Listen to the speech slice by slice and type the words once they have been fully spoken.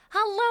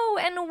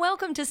and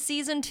welcome to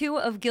Season 2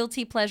 of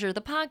Guilty Pleasure,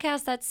 the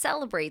podcast that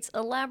celebrates,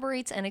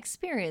 elaborates, and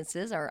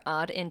experiences our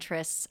odd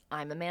interests.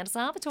 I'm Amanda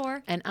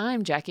Salvatore. And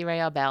I'm Jackie Ray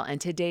Albell,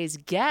 and today's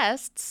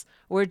guests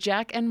were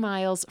Jack and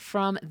Miles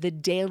from the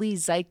Daily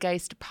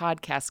Zeitgeist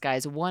podcast,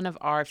 guys, one of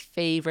our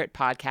favorite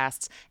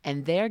podcasts,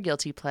 and their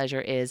guilty pleasure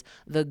is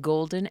the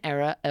golden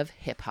era of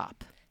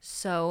hip-hop.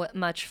 So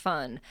much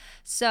fun.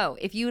 So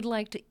if you would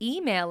like to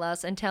email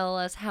us and tell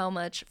us how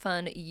much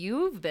fun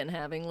you've been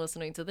having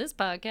listening to this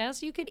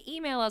podcast, you could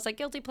email us at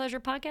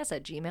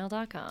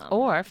guiltypleasurepodcast@gmail.com.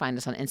 Or find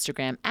us on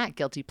Instagram at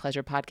Guilty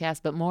Pleasure Podcast.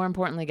 But more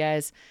importantly,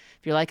 guys,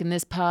 if you're liking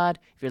this pod,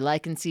 if you're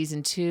liking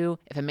Season 2,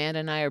 if Amanda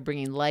and I are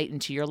bringing light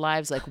into your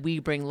lives like we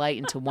bring light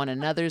into one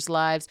another's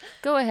lives,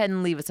 go ahead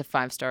and leave us a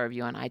 5-star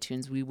review on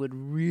iTunes. We would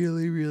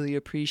really, really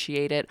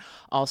appreciate it.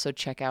 Also,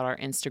 check out our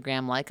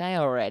Instagram, like I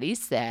already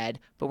said,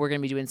 but we're going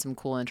to be doing some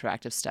cool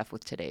interactive stuff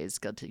with today's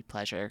Guilty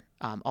Pleasure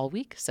all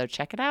week. So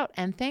check it out.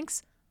 And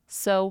thanks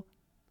so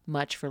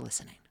much for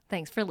listening.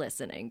 Thanks for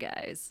listening,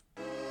 guys.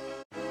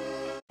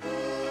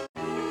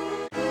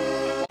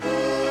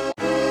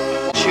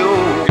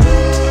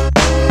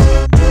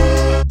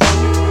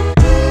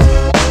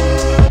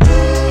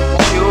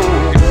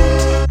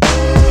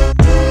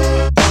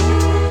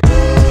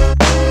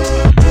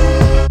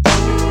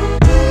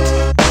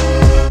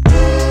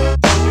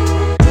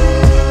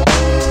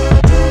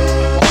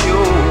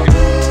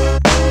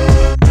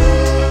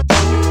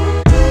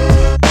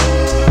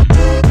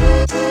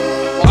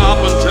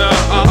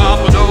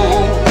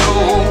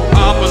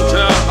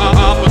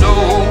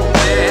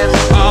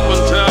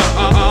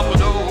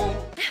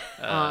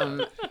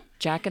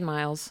 Jack and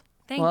Miles,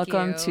 Thank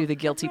welcome you. to the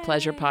Guilty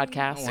Pleasure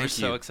Podcast, We're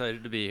so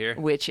excited to be here.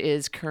 which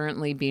is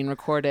currently being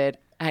recorded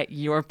at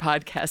your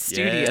podcast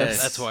studios.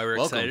 Yes. That's why we're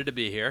Welcome. excited to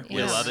be here. We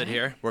Yeah. love it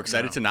here. We're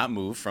excited to not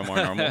move from our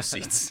normal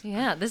seats.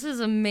 Yeah, this is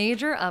a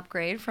major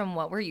upgrade from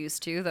what we're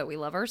used to, that we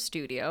love our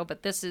studio,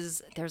 but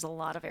there's a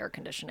lot of air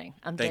conditioning.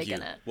 I'm Thank digging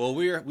you. it. Well,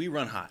 we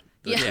run hot,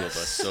 the two of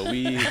us, so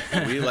we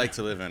like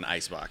to live in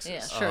ice boxes.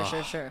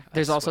 Yeah, sure.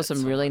 There's also sweat some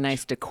so really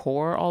nice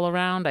decor all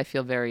around. I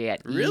feel very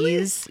at Really?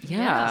 ease. Yeah.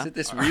 Yeah. Is it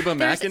this Reba It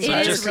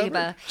McIntyre is cover?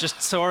 Reba.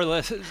 Just so our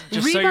Reba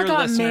your got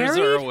listeners are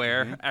married?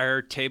 aware,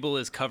 our table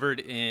is covered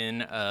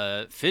in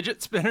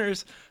fidget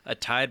spinners, a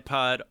Tide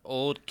Pod,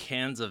 old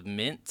cans of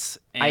mints,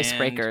 and,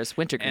 Icebreakers,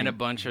 wintergreen. and a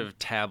bunch of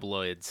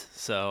tabloids.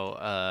 So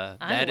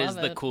that is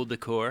love the it. cool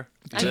decor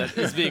that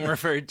is being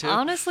referred to.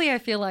 Honestly, I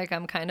feel like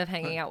I'm kind of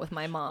hanging out with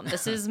my mom.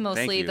 This is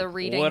mostly you. the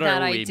reading What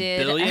that are I we,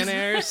 did.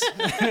 billionaires?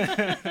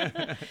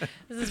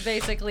 This is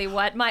basically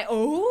what my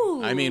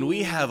I mean,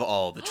 we have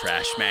all the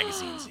trash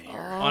magazines in here.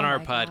 On our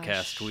my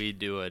podcast, gosh. we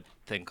do a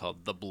thing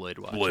called the Blood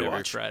Watch Blood every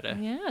Watch. Friday.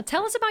 Yeah,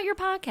 tell us about your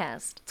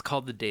podcast. It's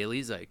called the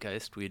Daily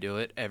Zeitgeist. We do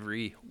it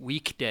every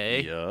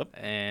weekday. Yup.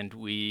 And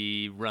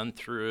we run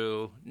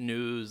through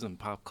news and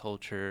pop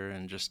culture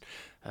and just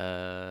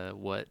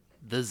what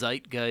the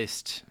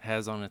zeitgeist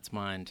has on its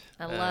mind.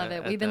 I love it.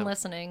 at We've been that-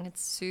 listening.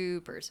 It's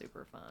super,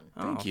 super fun.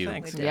 Thank you.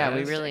 Thanks, We do. Yeah, we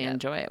guys. really Yeah.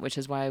 enjoy it, which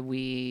is why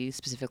we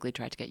specifically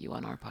tried to get you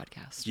on our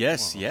podcast.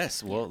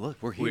 Yes. Well, look,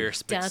 we're here. We're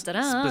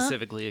Da-da-da.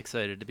 specifically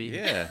excited to be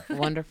here. yeah.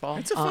 Wonderful.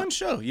 It's a fun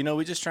show. You know,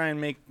 we just try and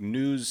make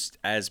news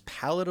as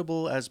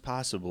palatable as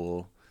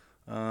possible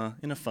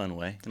in a fun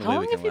way. In a How way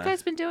long we have can you laugh.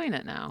 guys been doing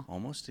it now?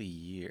 Almost a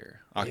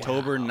year.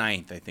 October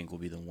 9th, I think, will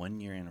be the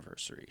 1-year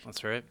anniversary.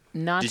 That's right.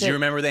 Not Did to, you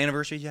remember the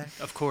anniversary, Jack?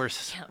 Of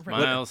course. Yeah,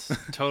 right. Miles,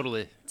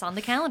 totally. It's on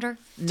the calendar.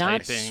 not I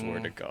Typing, swear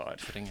to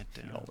God. putting it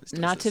down. Always does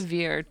not to this.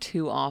 veer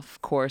too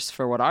off course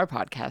for what our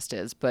podcast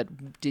is,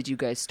 but did you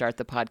guys start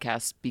the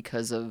podcast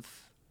because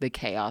of the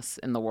chaos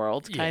in the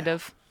world, kind Yeah.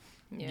 of?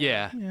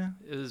 Yeah.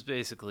 It was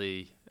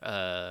basically,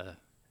 I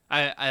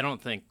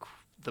don't think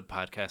the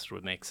podcast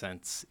would make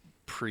sense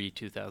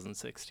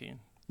pre-2016.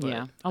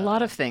 Yeah. A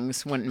lot of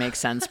things wouldn't make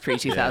sense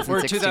pre-2016.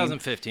 Or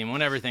 2015,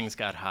 when everything's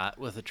got hot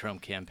with the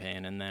Trump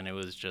campaign, and then it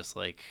was just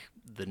like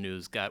the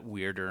news got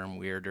weirder and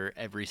weirder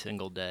every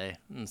single day.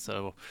 And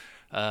so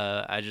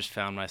I just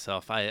found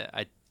myself,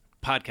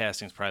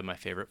 podcasting is probably my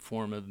favorite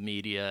form of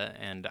media,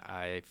 and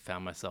I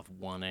found myself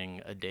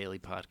wanting a daily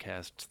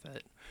podcast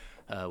that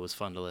was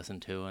fun to listen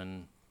to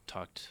and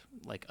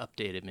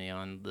updated me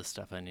on the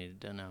stuff I needed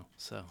to know.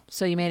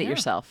 So you made it Yeah.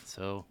 yourself.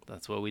 So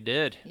that's what we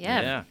did.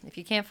 Yeah. If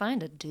you can't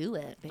find it, do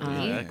it, baby.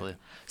 Exactly.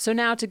 So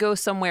now to go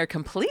somewhere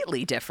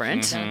completely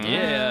different, Mm-hmm.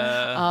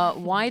 Yeah.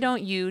 why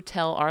don't you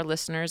tell our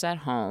listeners at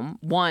home,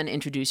 one,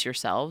 introduce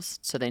yourselves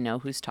so they know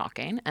who's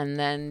talking, and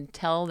then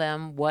tell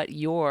them what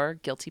your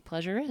guilty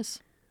pleasure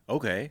is.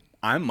 Okay,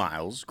 I'm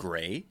Miles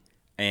Gray,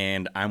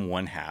 and I'm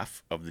one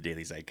half of the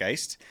Daily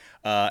Zeitgeist,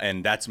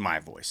 and that's my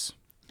voice.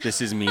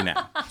 This is me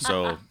now.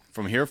 So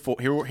from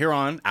here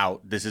on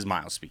out, this is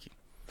Miles speaking.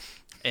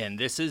 And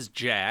this is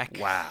Jack.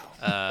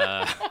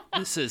 Wow.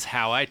 This is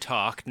how I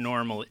talk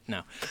normally.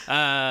 No.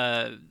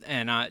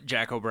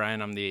 Jack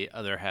O'Brien, I'm the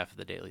other half of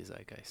the Daily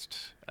Zeitgeist.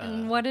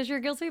 And what is your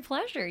guilty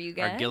pleasure, you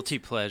guys? Our guilty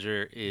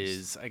pleasure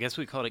is, I guess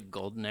we called it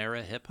Golden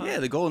Era Hip Hop. Yeah,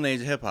 the golden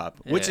age of hip hop,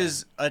 which Yeah.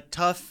 is a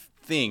tough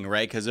thing,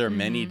 right? Because there are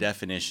many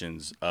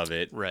definitions of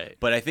it. Right.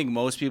 But I think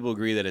most people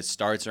agree that it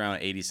starts around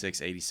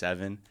 86,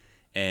 87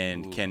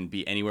 and can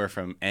be anywhere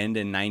from end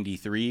in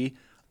 93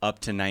 up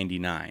to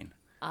 99.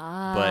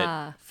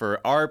 But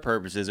for our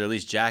purposes, or at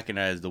least Jack and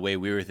I, as the way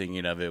we were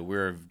thinking of it,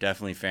 we're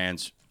definitely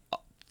fans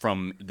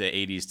from the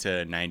 80s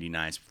to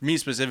 99. For me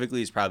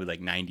specifically, it's probably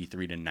like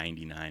 93 to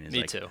 99 is Me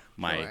like too.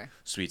 my Sure.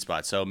 sweet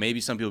spot. So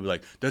maybe some people will be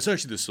like, that's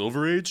actually the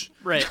Silver Age?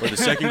 Right. Or the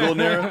second golden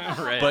era?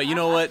 Right. But you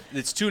know what?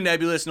 It's too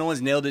nebulous. No one's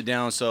nailed it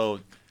down. So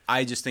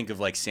I just think of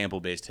like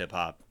sample-based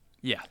hip-hop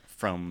Yeah.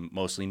 from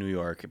mostly New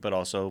York, but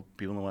also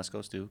people on the West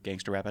Coast too.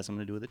 Gangster rap has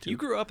something to do with it too. You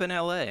grew up in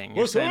L.A. and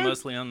you're What's saying that?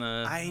 mostly on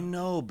the. I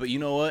know, but you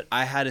know what?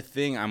 I had a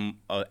thing. I'm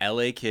a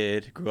LA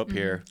kid, grew up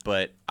here,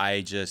 but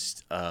I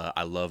just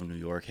I love New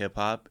York hip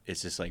hop.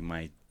 It's just like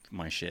my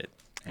shit.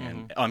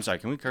 And oh, I'm sorry,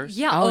 can we curse?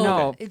 Yeah. Oh,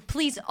 no.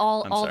 Please,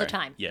 all I'm the sorry.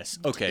 time. Yes.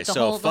 Okay. The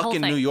So whole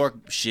fucking thing. New York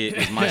shit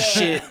is my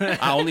shit.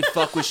 I only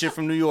fuck with shit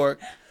from New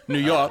York,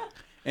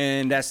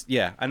 and that's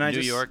and I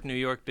New just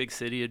York, big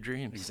city of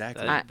dreams.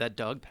 Exactly. That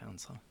Dog Pound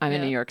song. I'm a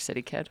Yeah. New York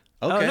City kid.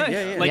 Okay. Oh, nice.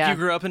 Yeah. Like Yeah. you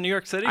grew up in New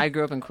York City? I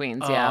grew up in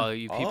Queens. Oh, Yeah.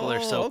 you people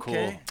are so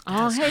okay. cool.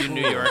 Oh, hey. You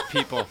New York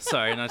people.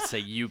 Sorry, not to say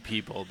you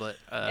people, but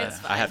I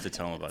have to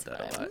tell him about that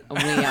a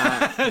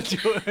lot.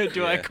 We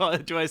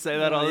do I say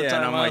that all the Yeah, time?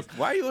 and I'm Miles? like,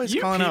 why are you always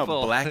You calling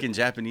people. out black and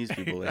Japanese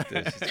people like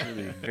this? It's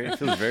really it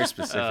feels very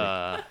specific.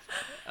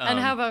 And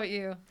how about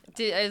you?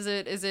 Is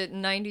it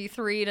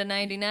 93 to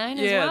 99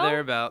 as Yeah, well?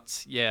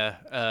 thereabouts.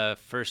 Yeah,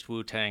 first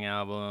Wu-Tang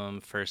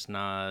album, first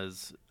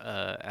Nas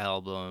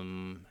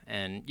album,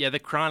 and yeah, The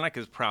Chronic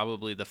is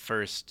probably the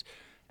first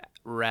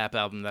rap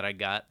album that I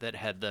got that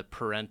had the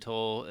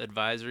parental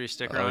advisory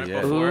sticker Oh, on it.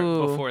 yeah.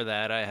 Ooh. Before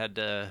that, I had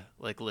to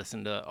like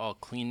listen to all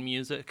clean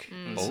music,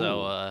 and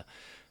so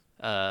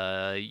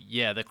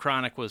yeah, The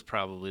Chronic was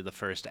probably the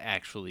first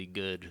actually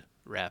good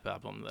rap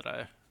album that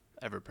I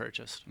ever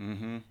purchased.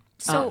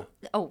 So,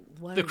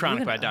 what are The you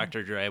Chronic by gonna-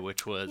 Dr. Dre,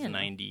 which was You know.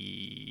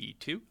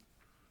 92.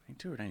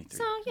 92 or 93.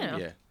 So, you know.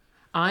 Yeah.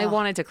 I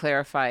wanted to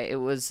clarify. It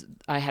was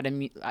I had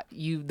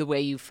the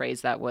way you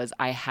phrased that was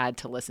I had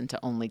to listen to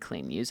only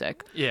clean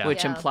music, Yeah.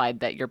 which Yeah. implied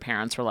that your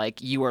parents were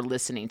like, you are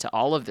listening to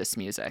all of this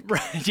music.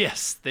 Right.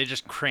 Yes, they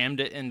just crammed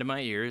it into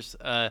my ears.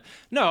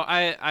 No,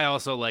 I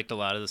also liked a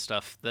lot of the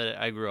stuff that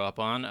I grew up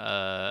on.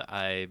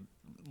 I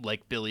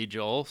like Billy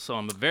Joel, so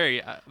I'm a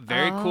very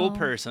cool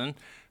person.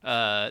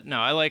 No,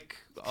 I like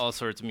all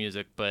sorts of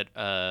music, but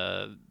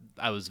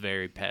I was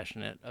very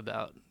passionate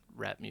about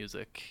rap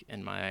music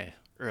in my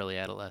early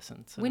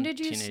adolescence and When did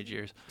you teenage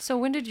years. So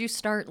when did you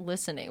start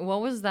listening?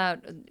 What was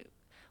that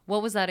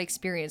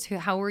experience?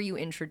 How were you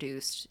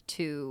introduced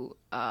to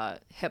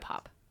hip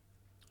hop?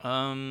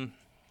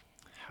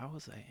 How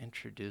was I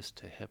introduced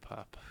to hip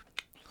hop?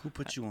 Who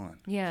put you on?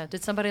 Yeah,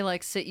 did somebody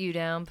like sit you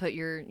down, put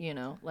your,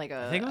 like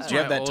a I think it was Do you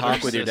my have that older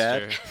talk with your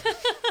dad? sister.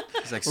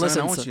 He's like, son,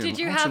 Listen, I want son. you. Did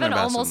you I want have to an know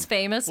about almost some-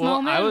 famous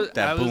Well, moment?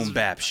 that I was- boom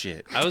bap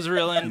shit? I was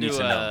real need to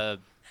know.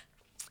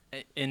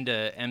 into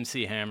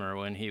MC Hammer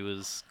when he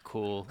was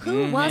cool.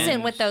 Who wasn't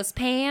And with those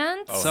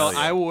pants? Oh, so hell yeah.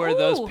 I wore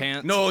those Ooh.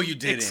 pants. No, you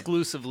didn't.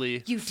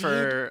 Exclusively You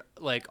for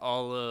like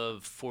all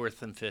of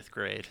 4th and 5th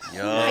grade.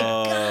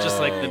 Yo. Just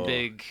like the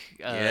big,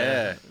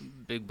 Yeah.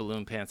 big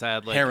balloon pants. I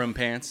had like harem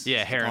pants.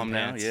 Yeah, They call harem 'em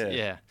now, pants. Yeah.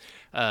 Yeah.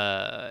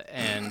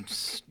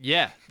 And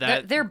yeah,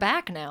 that They're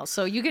back now,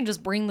 so you can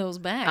just bring those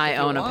back. I if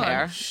you own a want.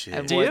 pair. Shit.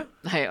 I Do wore, you?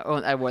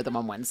 I wore them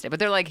on Wednesday, but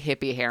they're like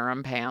hippie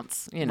harem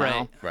pants. You know,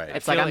 Right. Right.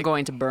 It's I like feel I'm like-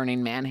 going to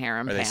Burning Man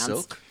harem Are they pants.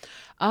 silk?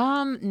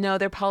 No,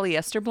 they're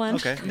polyester blend.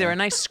 Okay, They're yeah. a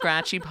nice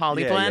scratchy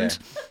poly Yeah, blend.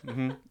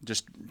 yeah.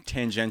 Just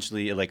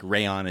tangentially like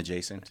rayon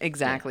adjacent.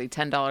 Exactly.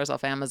 $10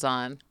 off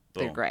Amazon.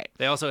 They're Boom. great.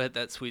 they also hit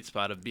that sweet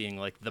spot of being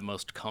like the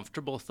most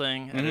comfortable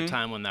thing at a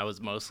time when that was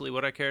mostly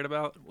what I cared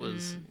about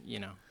was,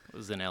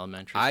 was in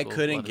elementary school. I a lot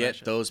couldn't of that get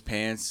shit. those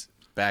pants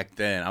back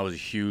then. I was a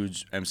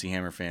huge MC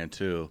Hammer fan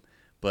too,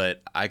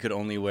 but I could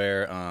only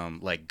wear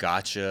like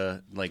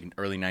gotcha, like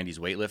early '90s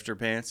weightlifter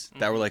pants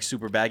that were like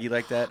super baggy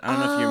like that. I don't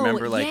know if you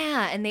remember, like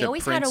yeah, and they the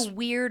always prints- had a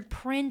weird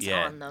print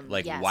yeah, on them.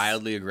 like yes.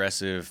 wildly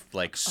aggressive,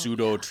 like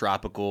pseudo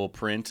tropical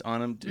print on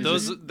them.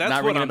 Those that's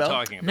not what ringing a I'm bell?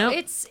 talking about. No.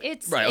 It's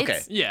Right, okay.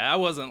 it's- Yeah, I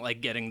wasn't like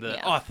getting the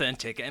Yeah.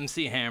 authentic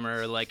MC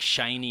Hammer like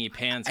shiny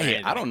pants. or Hey,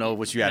 anything. I don't know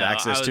what you had No,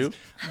 access I to. was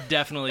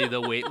definitely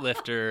the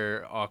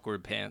weightlifter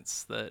awkward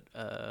pants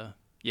that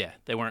yeah,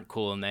 they weren't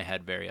cool and they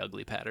had very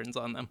ugly patterns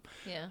on them.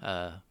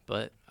 Yeah.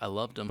 But I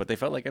loved them. But they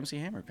felt like MC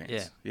Hammer pants.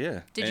 Yeah.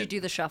 Yeah. Did you And- do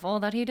the shuffle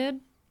that he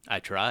did? I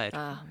tried.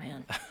 Oh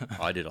man,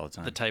 Oh, I did all the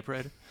time. The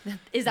typewriter.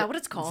 is that what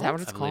it's called? Is that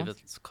what I it's believe called?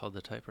 it's called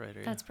the typewriter.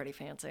 yeah. That's pretty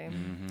fancy.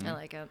 Mm-hmm. I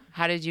like it.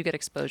 How did you get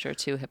exposure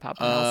to hip hop?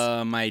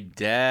 Miles? My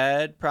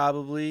dad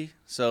probably.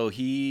 So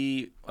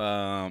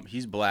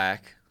he's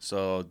black,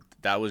 so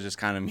that was just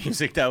kind of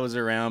music that was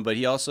around. But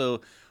he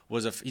also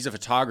he's a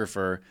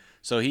photographer,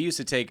 so he used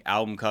to take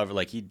album cover.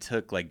 Like he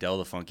took like Del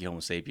the Funky Homo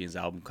Sapiens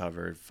album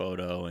cover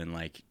photo and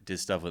like did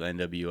stuff with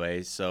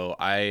NWA. So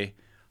I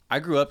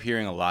grew up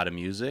hearing a lot of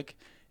music,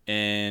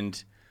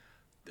 and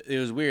it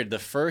was weird. The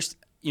first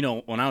you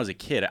know, when I was a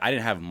kid, I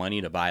didn't have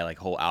money to buy like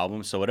whole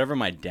albums. So whatever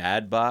my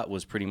dad bought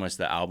was pretty much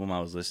the album I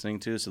was listening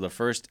to. So the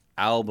first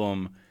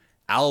album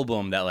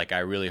that like I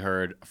really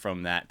heard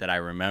from that I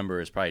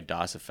remember is probably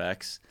DOS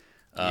Effects.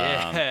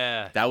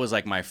 Yeah. That was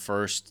like my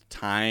first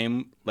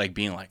time like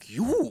being like,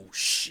 you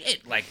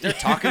shit, like they're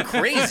talking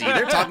crazy.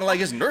 They're talking like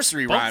it's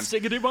nursery rhymes.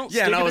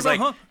 Yeah, and I was like,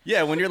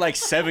 yeah, when you're like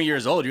 7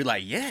 years old, you're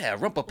like, yeah,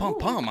 rumpa pum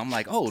pum. I'm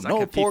like, oh,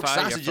 no pork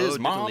sausages,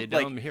 mom.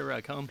 Like, here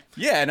I come.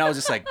 yeah, and I was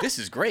just like, this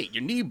is great.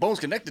 Your knee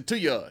bone's connected to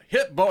your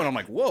hip bone. I'm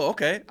like, whoa,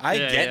 okay, I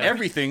get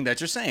everything that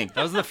you're saying.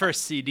 That was the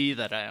first CD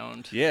that I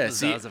owned. Yeah, was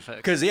see, DOS Effects.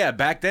 because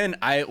back then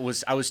I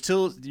was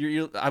still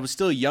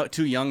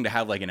too young to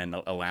have like an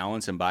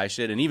allowance and buy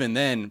shit, and even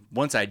then,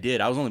 once I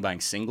did, I was only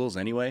buying singles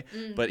anyway.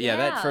 But yeah,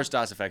 that first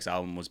DOS Effects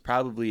album was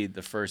probably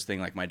the first thing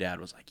like my dad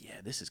was like, yeah,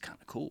 this is kind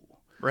of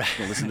cool. Right.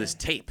 Listen to this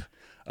tape.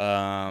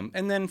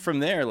 And then from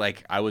there,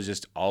 like I was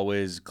just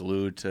always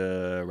glued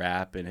to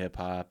rap and hip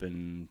hop,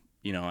 and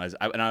you know,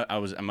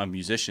 I'm a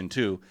musician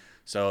too,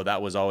 so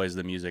that was always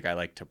the music I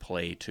like to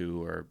play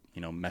to, or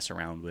you know, mess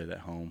around with at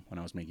home when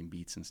I was making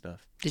beats and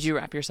stuff. Did you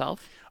rap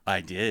yourself?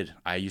 I did.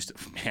 I used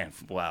to. Man,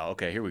 wow.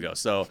 Okay, here we go.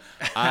 So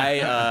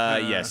I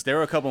yes, there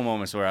were a couple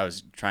moments where I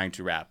was trying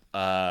to rap.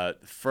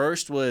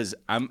 First was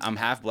I'm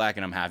half black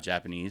and I'm half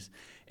Japanese,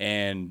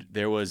 and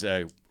there was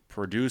a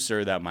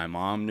producer that my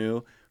mom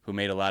knew who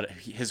made a lot of,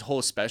 his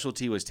whole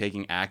specialty was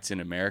taking acts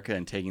in America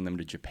and taking them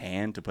to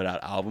Japan to put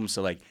out albums.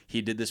 So like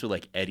he did this with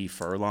like Eddie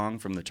Furlong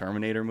from the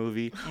Terminator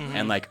movie,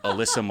 and like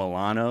Alyssa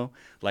Milano,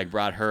 like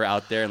brought her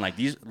out there, and like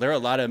there are a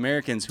lot of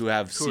Americans who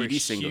have Who CD are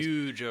singles.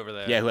 huge over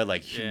there. Yeah, who had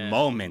like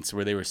moments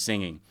where they were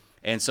singing.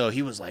 And so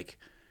he was like,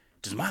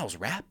 does Miles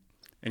rap?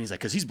 And he's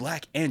like, because he's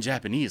black and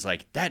Japanese,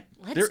 like that.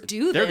 Let's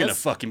do They're this. gonna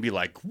fucking be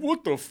like,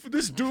 what the?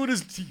 This dude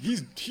is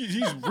he's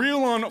real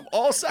on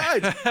all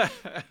sides.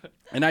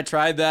 And I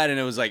tried that, and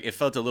it was like it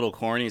felt a little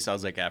corny, so I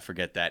was like,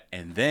 forget that.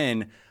 And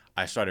then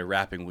I started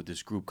rapping with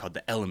this group called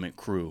the Element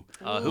Crew.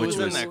 Who was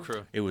in that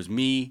crew? It was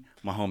me,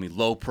 my homie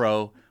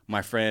Lopro,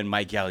 my friend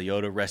Mike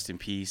Galeota, rest in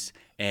peace,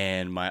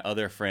 and my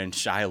other friend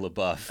Shia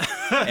LaBeouf.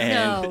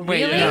 And No,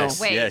 Wait, really? no.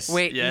 Wait.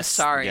 Wait, I'm Yes.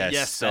 sorry. Yes.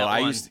 Yes, So that I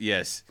one. used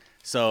yes.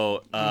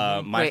 So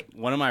Wait.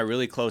 one of my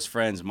really close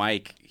friends,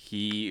 Mike,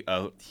 he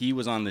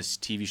was on this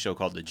TV show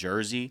called The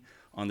Jersey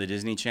on the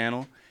Disney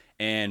Channel,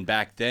 and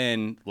back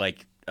then,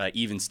 like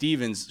Even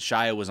Stevens,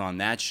 Shia was on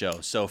that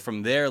show. So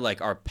from there, like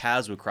our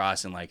paths would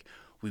cross, and like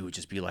we would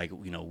just be like,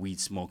 you know, weed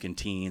smoking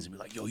teens, and be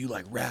like, yo, you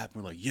like rap?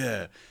 And we're like,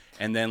 yeah.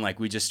 And then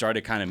like we just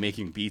started kind of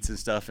making beats and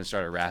stuff, and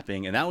started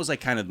rapping, and that was like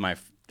kind of my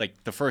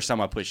like the first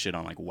time I put shit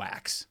on like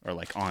wax or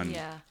like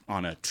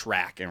on a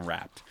track and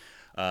rapped.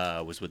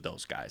 Was with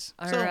those guys.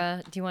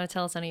 Do you want to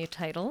tell us any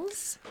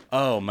titles?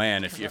 Oh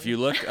man, if you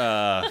look,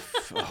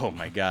 oh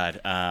my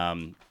God,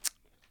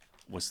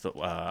 what's the?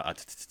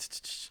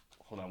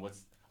 Hold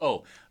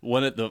on,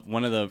 one of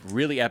the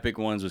really epic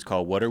ones was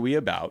called "What Are We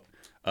About?"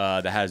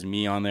 That has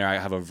me on there. I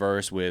have a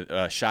verse with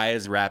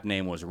Shia's rap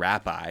name was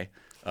Rap-I.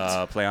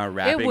 Play on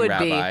rapping It would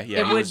Rabbi. be. Yeah,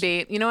 it he would was-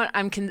 be. You know what?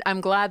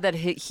 I'm glad that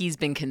he's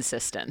been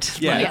consistent.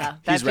 Yeah, Like, yeah.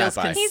 that He's feels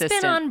Rabbi. He's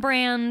consistent. been on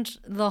brand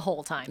the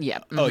whole time. Yeah.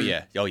 Oh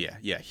yeah.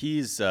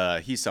 He's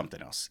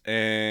something else.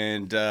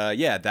 And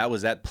that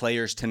was that.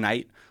 Players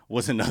Tonight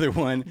was another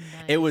one. Nice.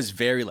 It was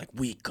very like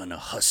we gonna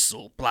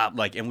hustle, blah,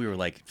 like, and we were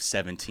like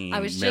 17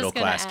 I was just middle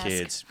gonna class ask.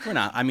 kids. We're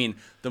not. I mean,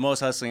 the most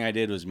hustling I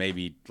did was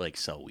maybe like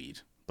sell weed,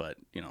 but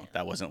you know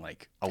that wasn't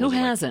like Who wasn't,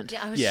 like- hasn't?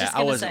 Yeah, I was yeah, just I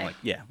gonna wasn't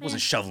say. like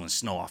wasn't shoveling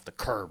snow off the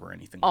curb or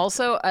anything.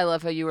 Also, I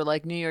love how you were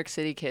like, New York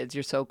City kids,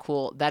 you're so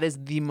cool. That is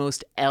the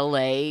most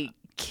LA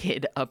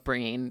kid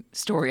upbringing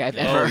story I've Oh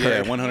ever yeah,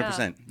 heard.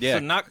 100%. Yeah. So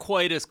not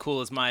quite as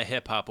cool as my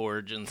hip hop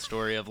origin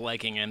story of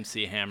liking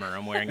MC Hammer.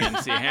 I'm wearing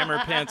MC Hammer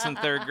pants in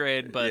third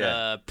grade, but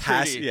Yeah.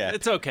 pretty, yeah.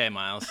 it's okay,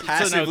 Miles.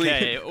 Passively-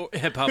 It's an okay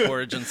hip hop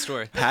origin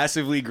story.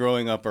 Passively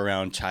growing up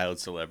around child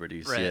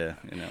celebrities. Right. Yeah,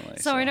 in LA.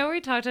 So I know we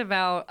talked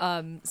about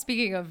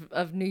speaking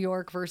of New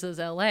York versus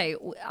LA.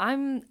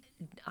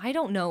 I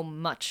don't know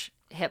much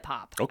hip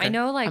hop. Okay. I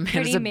know like Amanda's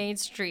pretty a Main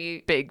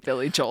Street. Big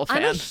Billy Joel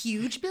I'm fan. a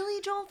huge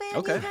Billy Joel fan.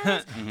 Okay. You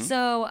guys.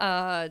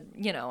 So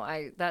you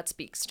know, that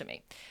speaks to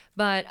me.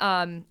 But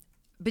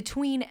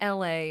between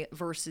LA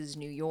versus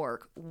New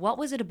York, what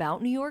was it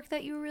about New York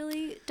that you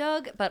really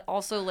dug? But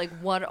also like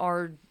what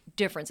are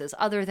differences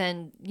other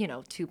than, you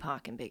know,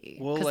 Tupac and Biggie?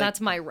 Well, Because like-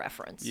 that's my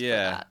reference. for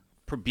Yeah,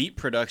 that. beat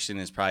production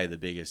is probably the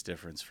biggest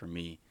difference for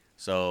me.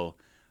 So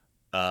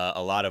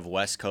a lot of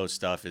West Coast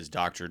stuff is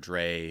Dr.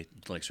 Dre,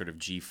 like sort of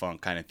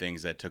G-funk kind of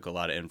things that took a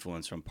lot of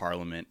influence from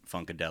Parliament,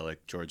 Funkadelic,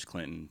 George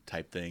Clinton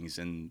type things,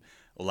 and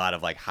a lot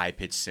of like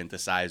high-pitched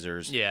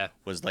synthesizers. Yeah.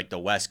 Was like the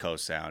West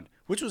Coast sound,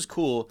 which was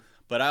cool.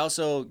 But I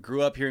also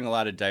grew up hearing a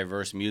lot of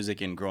diverse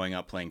music, and growing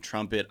up playing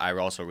trumpet, I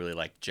also really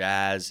liked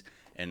jazz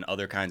and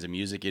other kinds of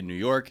music in New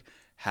York.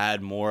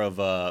 Had more of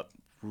a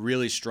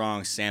really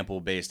strong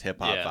sample-based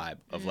hip-hop Yeah. vibe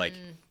of like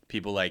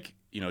people like,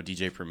 you know,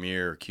 DJ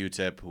Premier,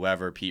 Q-Tip,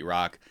 whoever, Pete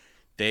Rock.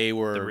 They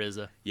were The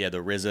RZA. Yeah, the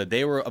RZA.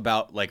 They were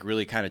about like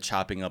really kind of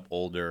chopping up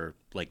older,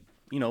 like,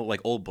 you know,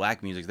 like old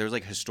black music. There was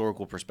like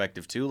historical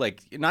perspective too.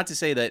 Like, not to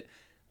say that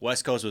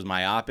West Coast was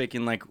myopic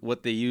in like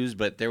what they used,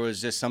 but there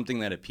was just something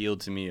that appealed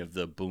to me of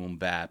the boom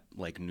bap,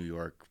 like New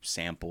York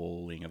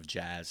sampling of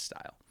jazz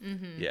style.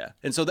 Yeah.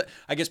 And so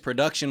I guess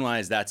production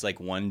wise, that's like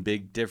one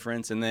big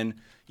difference. And then,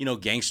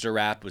 gangster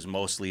rap was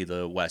mostly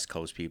the West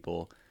Coast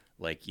people,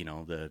 like,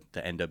 the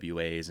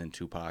NWAs and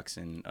Tupacs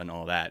and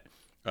all that.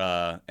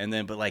 And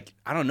then, but like,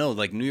 I don't know,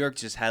 like New York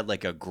just had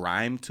like a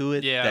grime to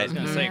it. Yeah, I was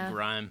gonna say Yeah.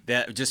 grime.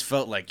 that just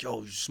felt like,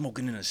 yo, you're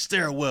smoking in a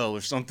stairwell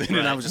or something.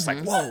 And I was just like,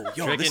 whoa,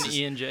 yo, this Drinking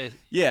is... E&J.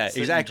 Yeah,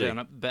 sitting exactly.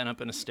 Bent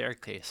up in a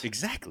staircase.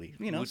 Exactly.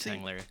 Wu-Tang see,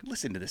 lyric.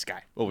 listen to this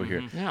guy over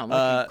here. Yeah,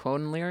 like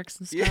quoting lyrics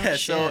and stuff. Yeah,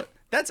 so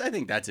Shit. I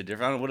think that's a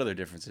different. I don't know, what other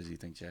differences do you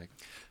think, Jack?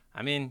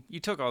 I mean, you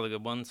took all the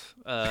good ones.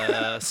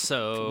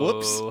 So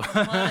Whoops.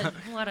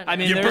 What a I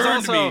mean, You there's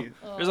burned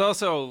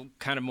also me.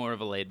 kind of more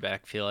of a laid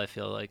back feel. I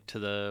feel like to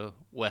the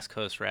West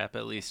Coast rap,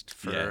 at least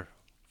for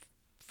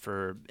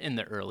in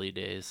the early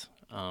days.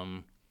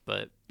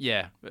 But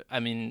yeah, I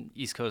mean,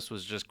 East Coast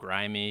was just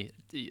grimy.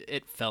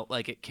 It felt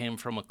like it came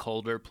from a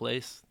colder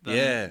place than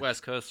Yeah.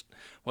 West Coast.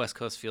 West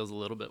Coast feels a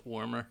little bit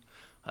warmer.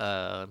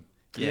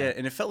 Yeah,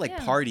 and it felt like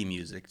party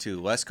music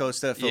too. West Coast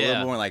stuff felt a Yeah.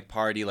 little more like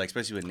party, like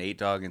especially with Nate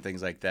Dogg and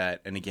things like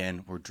that. And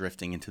again, we're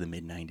drifting into the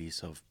mid '90s,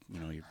 so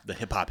the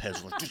hip hop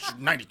heads were like,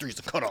 '93 is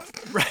the cutoff.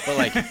 Right. But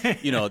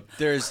like,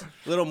 there's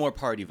a little more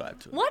party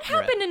vibe to it. What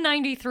happened in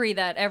 '93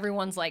 that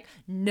everyone's like,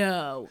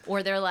 no,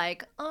 or they're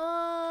like,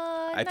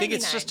 I think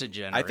it's 99. just a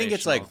generational I think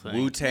it's like thing.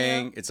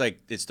 Wu-Tang. It's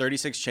like it's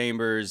 36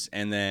 Chambers,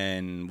 and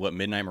then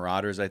Midnight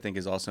Marauders I think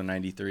is also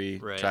 93.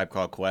 Right. Tribe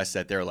Called Quest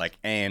that they're like,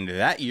 and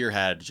that year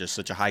had just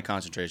such a high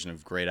concentration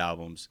of great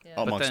albums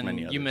But amongst then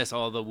many others. you miss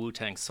all the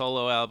Wu-Tang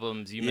solo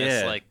albums. You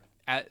miss like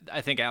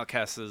I think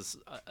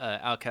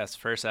Outkast's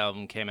first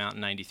album came out in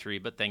 '93,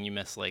 but then you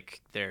miss like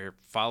their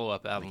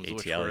follow-up albums,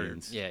 which were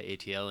ATLians.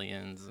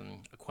 ATLians and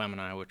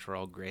Aquemini, which were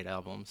all great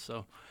albums.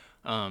 So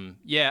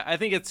I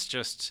think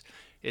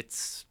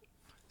it's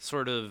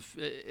sort of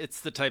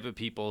it's the type of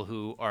people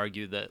who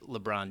argue that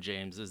LeBron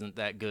James isn't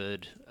that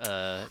good.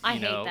 I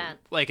hate that.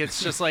 Like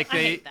it's just like I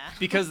they hate that.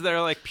 because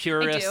they're like do.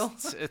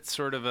 purists. It's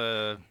sort of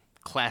a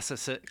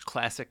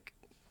classic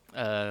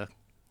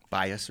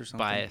bias or something.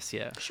 bias.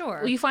 Yeah. Sure.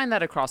 Well, you find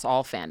that across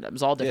all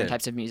fandoms, all different Yeah.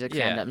 types of music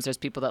Yeah. fandoms. There's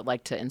people that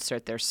like to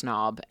insert their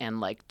snob and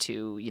like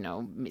to,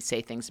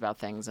 say things about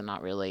things and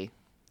not really,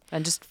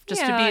 and just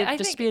Yeah, I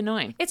to think be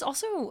annoying. It's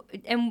also,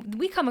 and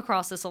we come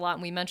across this a lot,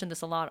 and we mentioned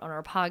this a lot on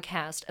our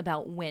podcast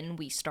about when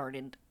we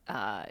started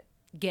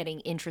getting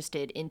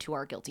interested into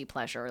our guilty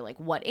pleasure. Like,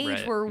 what age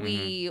Right. were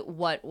we?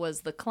 What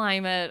was the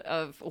climate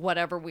of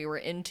whatever we were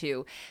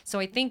into? So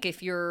I think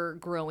if you're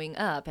growing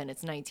up and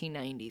it's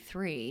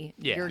 1993,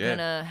 Yeah. you're Yeah.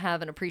 gonna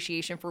have an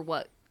appreciation for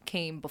what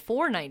came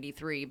before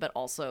 93, but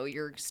also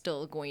you're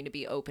still going to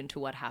be open to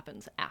what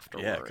happens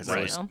afterwards. Yeah,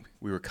 because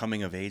we were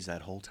coming of age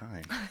that whole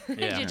time.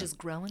 Yeah. You're just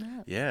growing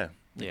up. Yeah,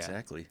 Yeah.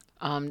 exactly.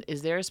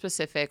 Is there a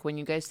specific, when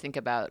you guys think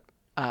about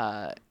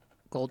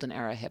golden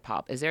era hip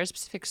hop, is there a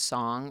specific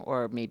song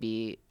or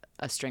maybe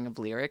a string of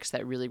lyrics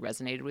that really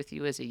resonated with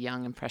you as a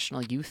young,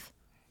 impressionable youth?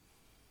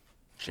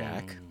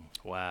 Jack.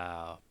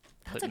 Wow.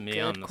 That's a Putting me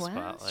good on the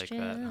spot like that,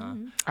 huh?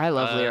 question. I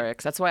love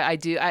lyrics. That's why I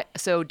do.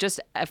 So just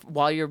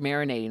while you're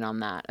marinating on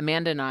that,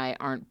 Amanda and I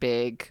aren't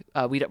big.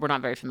 We're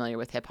not very familiar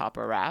with hip hop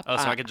or rap. Oh,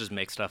 so I could just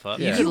make stuff up.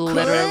 You could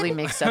literally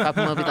make stuff up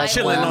and we'll be like,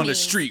 Chilling well, on the means-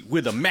 street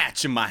with a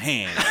match in my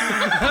hand.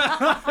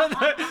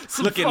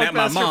 Looking at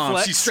my Funkmaster mom.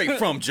 flex. She's straight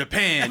from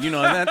Japan.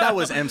 That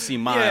was MC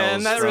Miles. Yeah,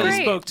 and that from really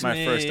Great. spoke to my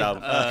me. first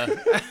album.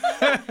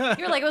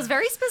 You're like, it was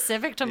very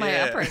specific to my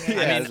Yeah. upbringing.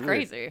 Yeah, I mean, it's it's weird.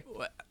 crazy.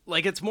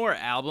 Like it's more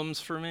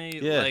albums for me.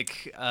 Yeah.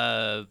 Like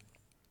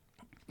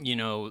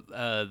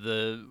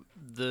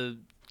the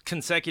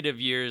consecutive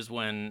years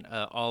when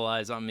All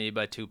Eyes on Me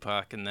by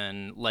Tupac and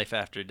then Life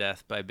After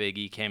Death by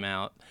Biggie came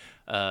out,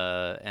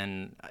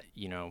 and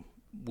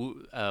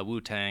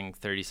Wu-Tang,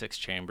 36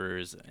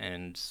 Chambers,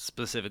 and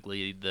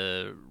specifically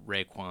the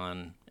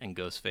Raekwon and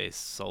Ghostface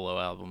solo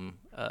album,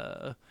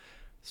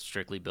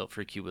 Strictly Built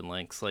for Cuban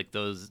Links. Like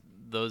those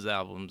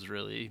albums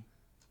really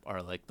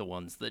are like the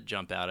ones that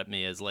jump out at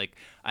me as like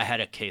I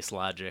had a Case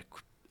Logic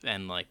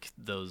and like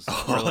those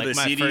were like the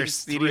my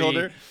CD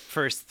holder?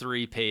 first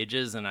 3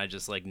 pages, and I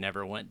just like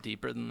never went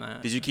deeper than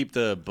that. Did you keep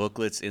the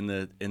booklets in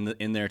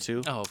there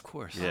too? Oh, of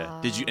course. Yeah.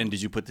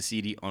 Did you put the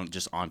CD on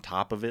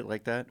top of it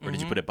like that, or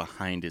did you put it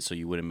behind it so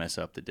you wouldn't mess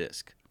up the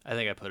disc? I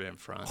think I put it in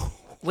front.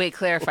 Wait,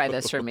 clarify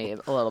this for me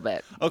a little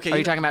bit. Okay, Are you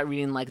you- talking about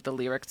reading like the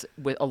lyrics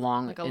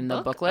along Like a in the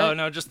book? booklet? Oh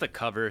no, just the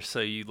cover. So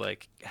you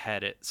like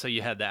had it. So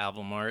you had the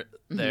album art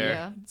there,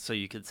 Yeah. so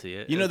you could see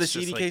it. You know the It's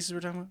just CD like- cases we're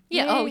talking about?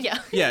 Yeah. Oh, yeah.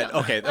 Yeah.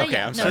 Okay. Okay.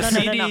 yeah. I'm No,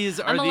 sorry. no, no. CDs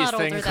I'm are a these lot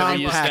older things than we that.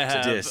 used to Compact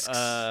have,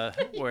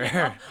 discs.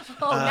 where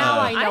Oh, now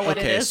I know what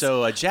it Okay, is.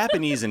 so a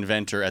Japanese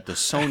inventor at the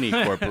Sony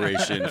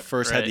Corporation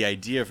first had Right. the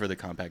idea for the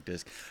compact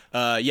disc.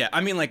 Yeah,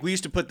 I mean, like we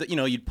used to put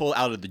you'd pull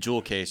out of the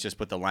jewel case, just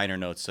put the liner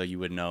notes so you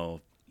would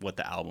know what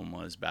the album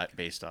was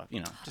based off,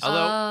 just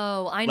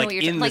Oh, I know like what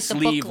you're in talking the like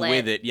sleeve the booklet.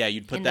 with it. Yeah,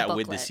 you'd put In the that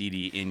with the booklet.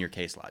 CD in your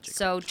Case Logic.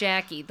 So,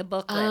 Jackie, the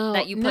booklet Oh,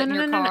 that you no, put in no,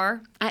 your no, no.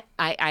 car.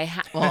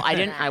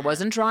 I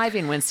wasn't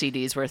driving when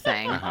CDs were a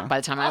thing. By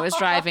the time I was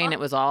driving, it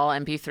was all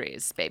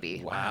MP3s,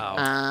 baby. Wow.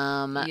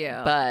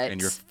 Yeah. But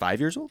And you're 5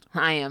 years old?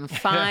 I am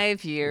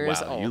 5 years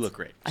Wow, old. you look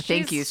great.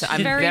 Thank you. She's So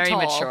I'm very very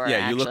tall. mature.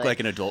 Yeah, you look actually. like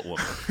an adult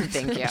woman.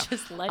 Thank you.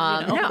 Just let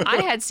you know. No, I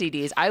had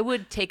CDs. I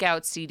would take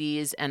out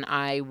CDs and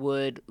I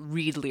would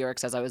read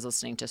lyrics as I was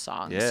listening to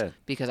songs. Yeah.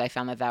 Because I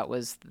found that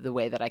was the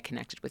way that I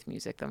connected with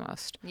music the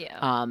most.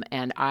 Yeah.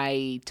 And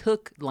I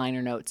took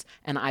liner notes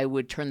and I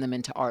would turn them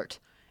into art.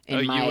 Oh,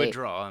 you would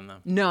draw on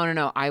them.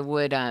 No. I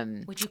would.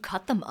 Would you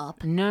cut them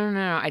up?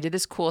 No. I did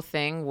this cool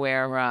thing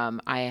where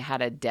I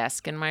had a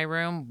desk in my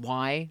room.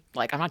 Why?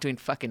 Like, I'm not doing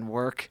fucking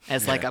work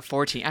as like a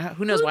 14.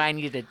 Who knows why I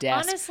needed a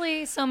desk?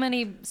 Honestly, so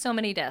many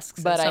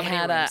desks. But and I so many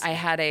had rooms. I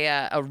had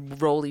a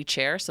rolly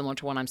chair similar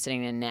to one I'm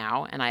sitting in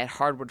now, and I had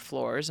hardwood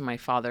floors. And my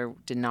father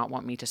did not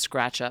want me to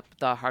scratch up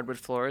the hardwood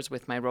floors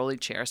with my rolly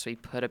chair, so he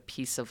put a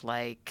piece of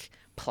like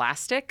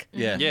plastic.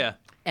 Yeah. Yeah.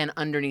 And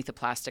underneath the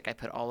plastic, I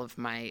put all of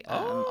my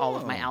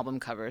album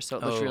covers, so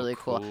it looked Oh, really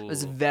cool. I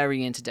was cool.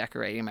 very into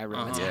decorating my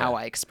room. It's Yeah. how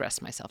I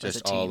express myself as a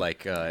Just teen. all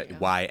like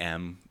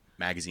YM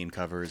magazine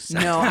covers.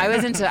 No, I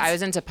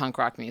was into punk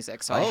rock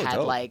music, so I Oh, had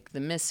dope. like the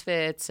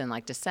Misfits and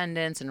like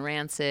Descendants and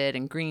Rancid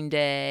and Green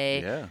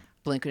Day. Yeah.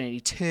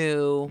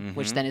 Blink-182,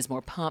 which then is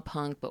more pop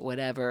punk, but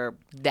whatever.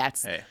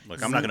 That's Hey,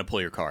 look, I'm not going to pull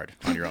your card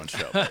on your own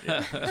show. But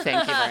yeah.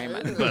 thank you very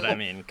much. But I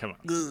mean, come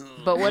on.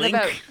 But what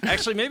about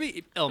Actually,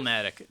 maybe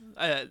Illmatic.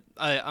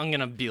 I'm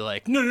gonna be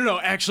like, no.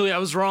 Actually, I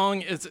was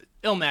wrong. It's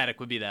Illmatic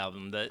would be the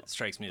album that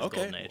strikes me as Okay.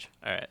 golden age.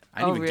 All right. I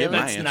didn't Oh, even give really? my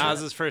That's answer.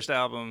 Nas's first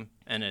album,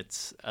 and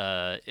it's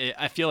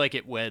I feel like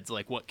it weds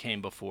like what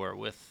came before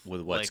with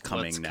What's like,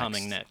 coming what's next.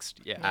 coming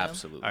next. Yeah.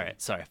 Absolutely. All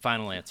right. Sorry.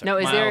 Final answer. no?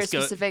 Is there a Miles, go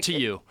specific to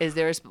you? Is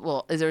there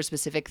a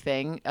specific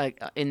thing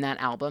in that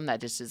album that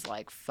just is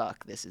like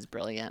fuck? This is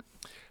brilliant.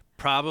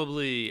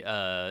 Probably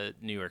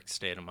New York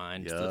State of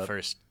Mind. Yup.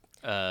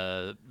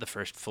 The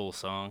first full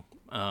song.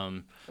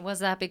 Was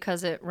that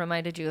because it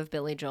reminded you of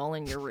Billy Joel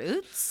and your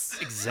roots?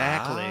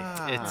 Exactly.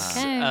 Ah. It's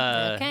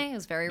Okay, it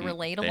was very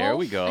relatable. there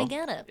we go. I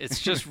get it. it's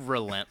just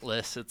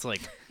relentless. It's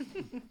like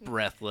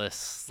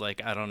breathless.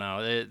 Like I don't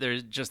know.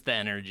 There's just the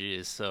energy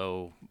is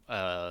so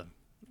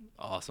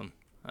awesome.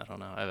 I don't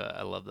know.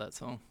 I love that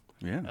song.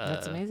 Yeah.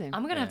 That's amazing.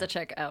 I'm gonna have to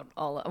check out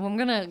I'm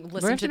gonna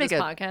listen have to to this make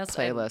a podcast.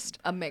 playlist.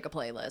 And, make a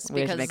playlist.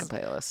 We have to because make a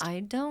playlist. I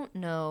don't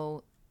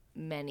know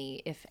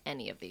many, if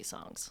any, of these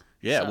songs.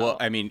 Yeah, well,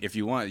 So- I mean, if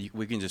you want,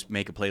 we can just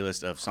make a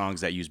playlist of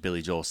songs that use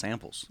Billy Joel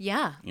samples.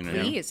 Yeah, You know?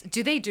 please.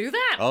 Do they do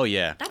that? Oh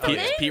yeah, That's a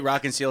thing? Pete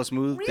Rock and CL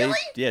Smooth. Really?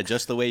 Yeah,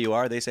 Just the Way You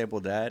Are. They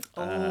sampled that.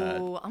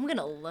 Oh, I'm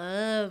gonna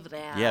love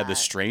that. Yeah, The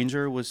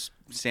Stranger was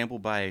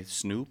sampled by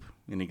Snoop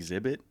in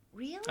Exhibit.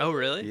 Really? Oh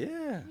really?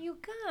 Yeah. You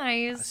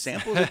guys.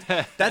 Samples.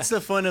 That's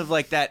the fun of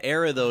like that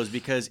era, though, is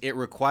because it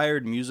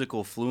required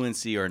musical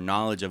fluency or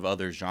knowledge of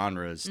other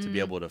genres to be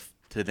able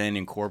to then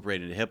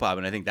incorporate it into hip hop.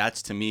 And I think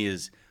that's, to me,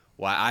 is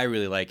why I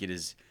really like it.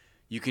 Is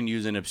you can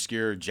use an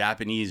obscure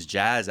Japanese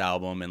jazz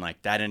album and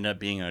like that ended up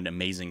being an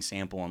amazing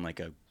sample on like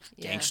a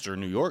gangster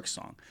New York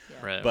song.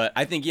 Right. But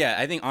I think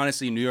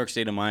honestly, New York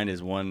State of Mind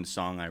is one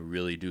song I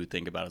really do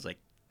think about. Is like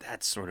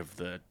that's sort of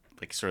the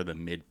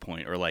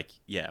midpoint, or like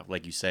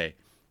you say.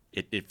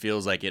 It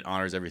feels like it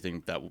honors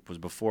everything that was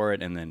before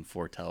it and then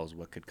foretells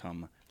what could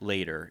come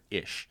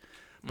later-ish.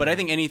 But I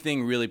think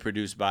anything really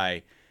produced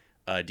by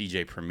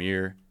DJ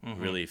Premier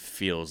really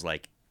feels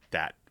like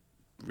that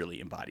really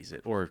embodies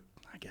it. Or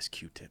I guess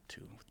Q-Tip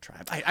too, with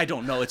Tribe. I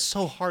don't know. It's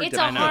so hard It's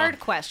to a hard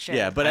question.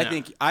 Yeah, but I I know.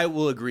 think I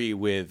will agree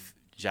with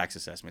Jack's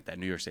assessment that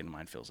New York State of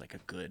Mind feels like a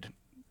good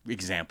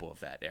example of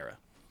that era.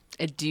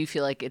 Do you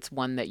feel like it's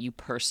one that you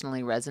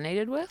personally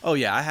resonated with? Oh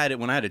yeah, I had it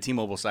when I had a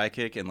T-Mobile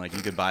Sidekick and like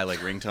you could buy like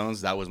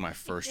ringtones. That was my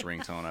first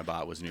ringtone I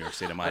bought was New York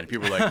State of Mind. And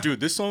people were like,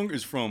 "Dude, this song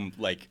is from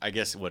like I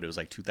guess what it was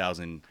like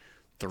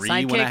 2003 when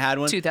I Sidekick, had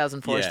one."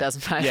 2004, yeah.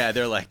 2005. Yeah,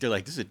 they're like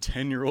this is a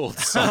 10-year-old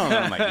song.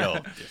 I'm like, "Yo,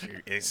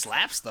 it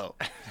slaps though."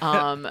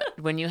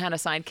 When you had a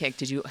sidekick,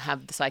 did you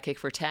have the sidekick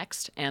for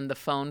text and the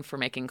phone for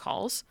making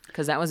calls?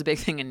 Because that was a big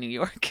thing in New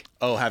York.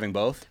 Oh, having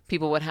both?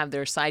 People would have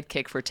their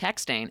sidekick for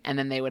texting, and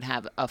then they would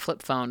have a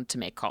flip phone to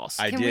make calls.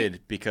 I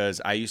did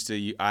because I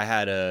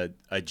had a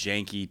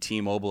janky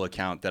T-Mobile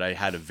account that I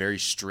had a very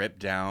stripped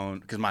down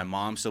because my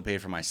mom still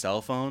paid for my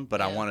cell phone, but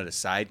I wanted a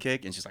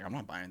Sidekick and she's like, I'm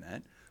not buying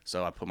that.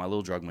 So I put my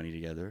little drug money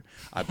together.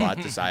 I bought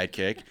the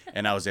Sidekick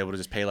and I was able to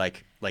just pay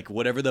like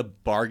whatever the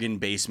bargain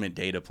basement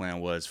data plan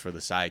was for the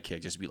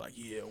Sidekick. Just be like,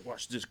 yeah,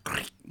 watch this,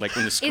 like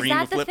when the screen Is would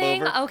that the flip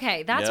thing? over.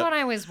 Okay, that's Yep. what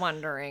I was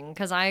wondering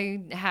because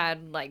I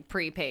had like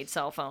prepaid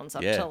cell phones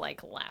up Yeah. to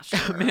like last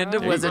year. Amanda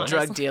was a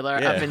drug dealer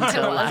Yeah. up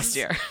until It was- last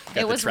year. Got It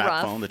the was track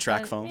rough. phone, the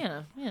track but, phone.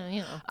 Yeah,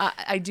 you know.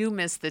 I do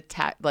miss the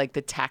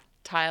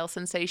tactile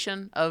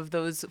sensation of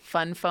those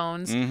fun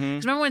phones. Mm-hmm.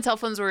 'Cause remember when cell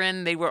phones were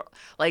in, they were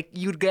like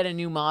you'd get a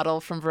new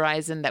model from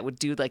Verizon that would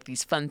do like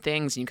these fun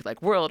things, and you could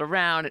like whirl it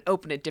around and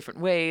open it different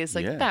ways.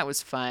 Like Yeah. that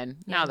was fun.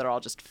 Now they're all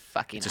just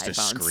fucking Just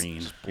iPhones. a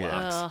screen. Yeah.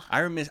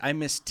 Blocks. I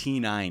miss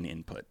T9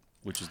 input,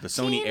 which is the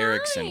Sony T9,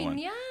 Ericsson one.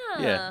 Yeah.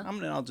 Yeah,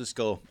 I'll just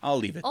go. I'll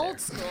leave it Old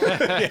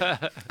there.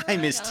 school. I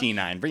miss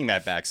T9. Bring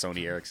that back,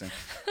 Sony Ericsson.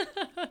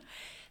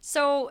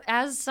 So,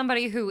 as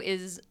somebody who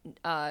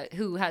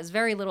has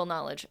very little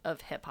knowledge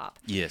of hip hop,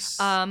 Yes.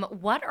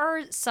 what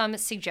are some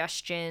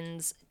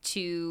suggestions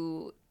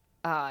to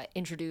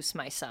introduce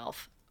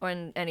myself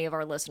and any of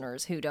our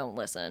listeners who don't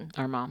listen?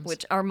 Our moms.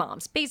 Which are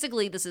moms.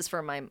 Basically, this is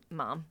for my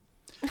mom.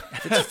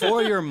 It's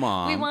for your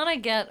mom. We want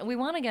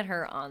to get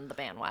her on the I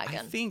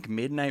bandwagon. think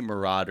Midnight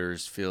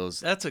Marauders feels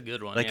That's a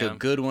good one. like yeah. a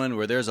good one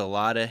where there's a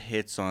lot of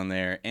hits on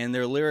there, and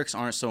their lyrics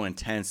aren't so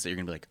intense that you're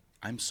gonna be like,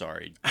 "I'm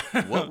sorry,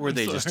 what were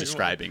they just sorry,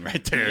 describing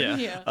right there?"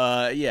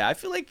 Yeah. Yeah. I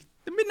feel like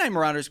the Midnight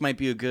Marauders might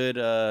be a good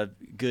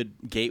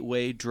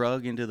gateway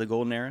drug into the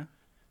golden era.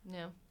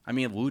 Yeah. I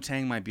mean,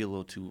 Wu-Tang might be a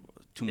little too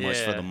much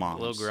for the A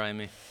moms. little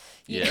grimy.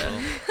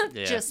 Yeah.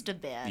 Yeah. Just a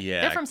bit.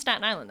 Yeah. They're from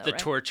Staten Island, though, The right?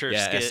 torture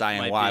Yeah, skit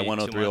SINY might be too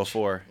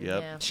 10304.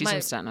 Yep. Yeah. She's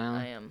from Staten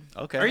Island. I am.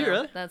 Okay. Are you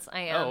really? I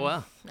am. Oh,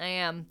 wow. I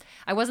am.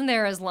 I wasn't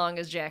there as long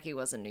as Jackie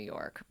was in New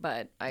York,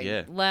 but I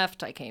Yeah.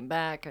 left. I came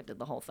back. I did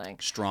the whole thing.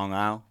 Strong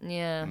Isle.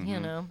 Yeah, you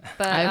Mm-hmm. know.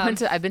 But I've been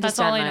to that's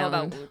all I Staten know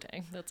Island. about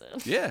Wu-Tang. That's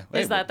it. Yeah.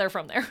 Is that they're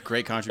from there?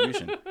 great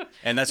contribution?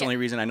 And that's the only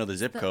reason I know the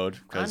zip code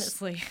because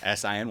honestly.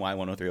 SINY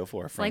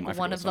 10304 from Like I forget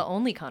one what of the song.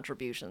 only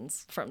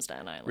contributions from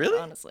Staten Island. Really?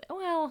 Honestly.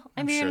 Well, I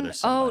I'm mean, sure there's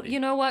somebody. you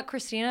know what?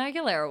 Christina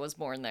Aguilera was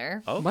born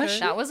there. Okay. Was she?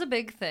 That was a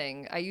big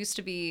thing. I used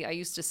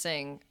to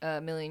sing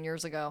a million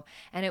years ago,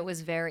 and it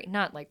was very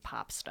not like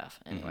pop stuff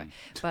anyway,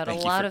 but Thank a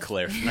you lot for of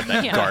clarifying. Not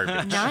that Yeah,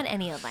 garbage. not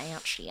any of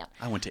that shit.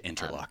 I went to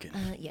Interlochen.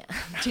 Yeah,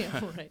 yeah,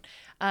 right.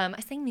 I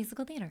sang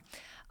musical theater,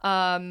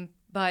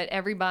 but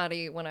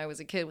everybody when I was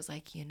a kid was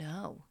like,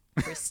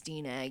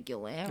 Christina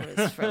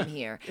Aguilera's from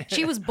here.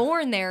 She was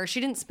born there. She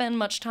didn't spend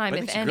much time, But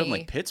I if think she grew up in any.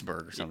 like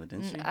Pittsburgh or something,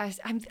 didn't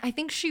she? I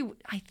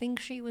think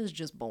she was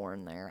just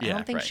born there. I Yeah,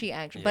 don't think right. she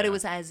actually, but it Yeah.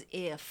 was as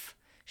if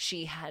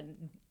she had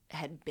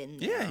been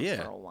there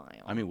Yeah. for a while.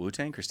 I mean,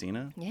 Wu-Tang,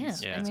 Christina. yeah,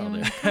 Yeah, I it's all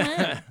mean, there. come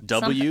on.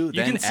 W, You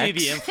then can see X.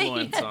 the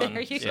influence Yeah, on.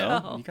 there you yeah.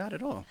 go. You got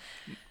it all.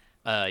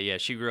 Yeah,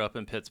 she grew up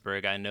in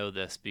Pittsburgh. I know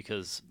this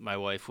because my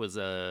wife was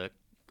a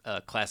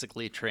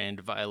classically trained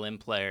violin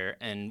player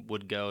and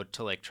would go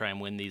to like try and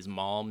win these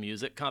mall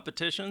music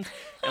competitions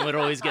and would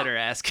always get her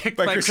ass kicked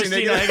By by Christina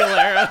Christina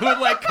Aguilera. Who would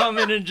like come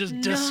in and just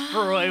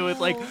destroy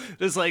with like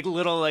this like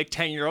little like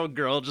 10-year-old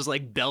girl just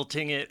like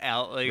belting it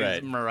out like Right.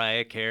 it's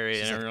Mariah Carey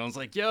and everyone's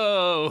like,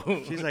 yo.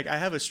 She's like, I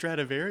have a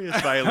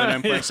Stradivarius violin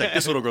I'm playing. It's like,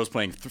 this little girl's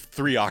playing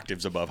 3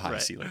 octaves above high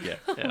Right. C. Like, yeah.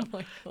 Yeah.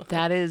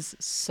 That is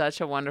such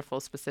a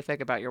wonderful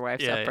specific about your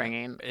wife's Yeah,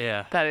 upbringing.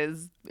 Yeah. That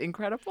is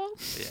incredible.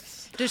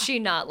 Yes. Does she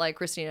not like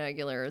Christina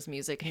Aguilera's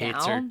music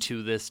Hates now? her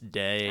to this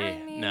day.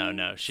 I mean,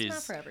 No, it's she's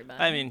not for everybody.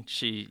 I mean,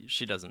 she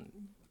doesn't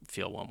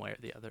feel one way or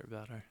the other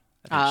about her.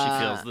 I think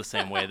she feels the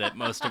same way that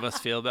most of us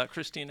feel about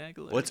Christina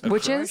Aguilera. What's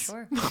Which Sure, is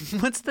sure.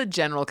 what's the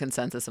general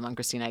consensus among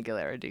Christina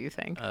Aguilera, do you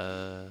think?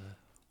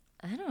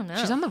 I don't know.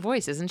 She's on The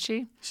Voice, isn't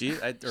she? she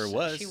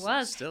was? She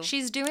was. Still.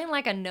 She's doing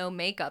like a no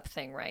makeup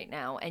thing right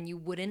now, and you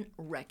wouldn't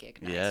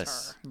recognize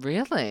Yes. her.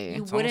 Really?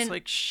 You It's wouldn't. almost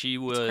like she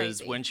was,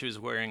 crazy. when she was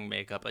wearing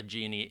makeup, a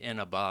genie in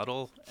a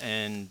bottle,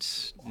 and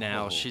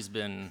now she's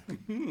been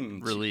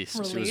released. She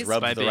was Released?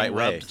 rubbed by the being right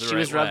way. rubbed the She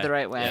was rubbed the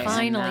right way. Yeah. and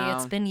Finally, now-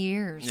 it's been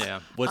years. Yeah.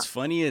 What's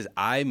funny is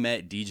I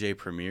met DJ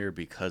Premier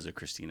because of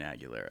Christina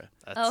Aguilera.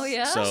 Oh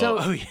yeah. So,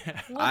 Oh,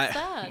 yeah. What's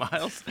that?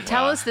 Miles.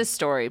 Tell us this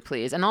story,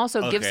 please, and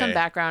also give some Okay.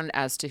 background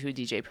as to who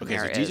DJ okay,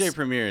 Premier so is. DJ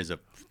Premier is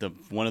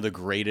one of the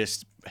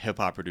greatest hip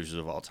hop producers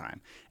of all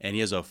time, and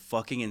he has a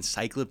fucking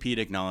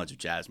encyclopedic knowledge of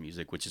jazz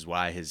music, which is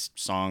why his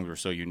songs were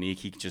so unique.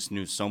 He just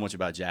knew so much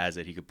about jazz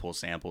that he could pull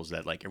samples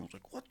that like everyone's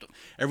like, what?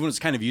 Everyone's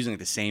kind of using like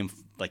the same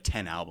like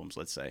 10 albums,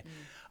 let's say.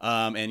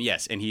 And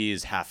yes, and he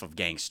is half of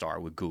Gang Starr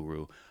with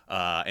Guru.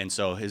 And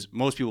so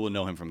most people will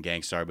know him from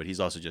Gang Starr, but he's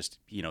also just,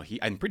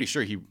 I'm pretty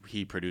sure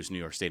he produced New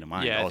York State of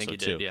Mind Yeah, I also think he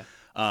too. did,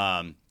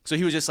 yeah. So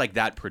he was just like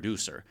that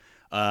producer.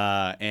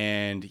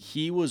 And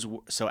he was,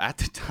 so at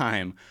the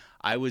time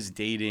I was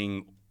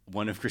dating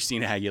one of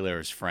Christina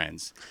Aguilera's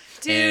friends.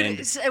 Dude, And-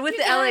 with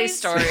the LA guys.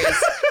 stories.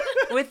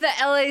 With the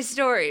LA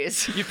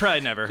stories. You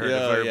probably never heard Yeah,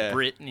 of her. yeah.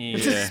 Britney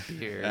Yeah.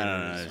 Spears. I don't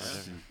know.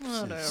 It's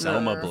Whatever.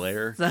 Selma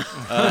Blair.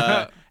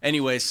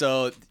 Anyway,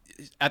 so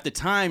at the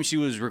time she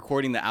was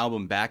recording the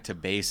album Back to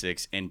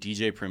Basics, and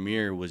DJ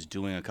Premier was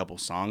doing a couple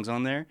songs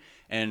on there.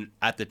 And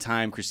at the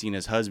time,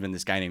 Christina's husband,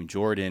 this guy named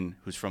Jordan,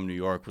 who's from New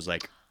York, was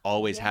like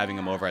always having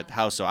him over at the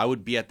house. So I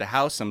would be at the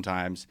house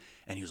sometimes,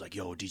 and he was like,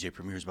 "Yo, DJ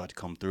Premier's about to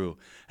come through,"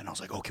 and I was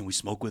like, "Oh, can we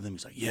smoke with him?"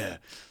 He's like, "Yeah."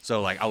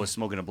 So like I was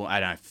smoking a blunt,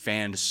 and I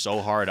fanned so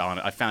hard on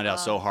it. I found out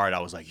so hard. I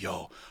was like,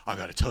 "Yo, I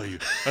gotta tell you."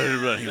 He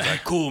was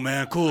like, "Cool,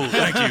 man, cool,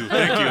 thank you."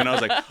 And I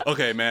was like,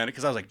 "Okay, man,"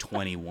 because I was like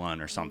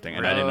 21 or something,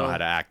 and I didn't know how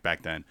to act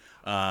back then.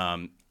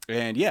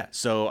 And yeah,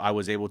 so I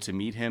was able to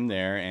meet him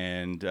there,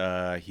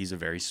 and he's a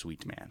very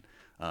sweet man.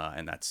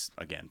 And that's,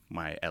 again,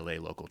 my LA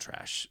local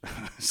trash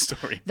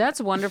story. That's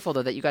wonderful,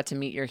 though, that you got to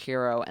meet your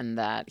hero and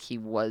that he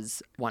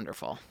was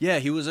wonderful. Yeah,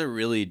 he was a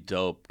really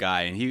dope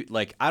guy. And he,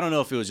 like, I don't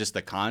know if it was just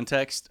the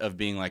context of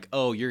being like,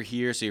 oh, you're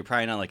here, so you're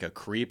probably not like a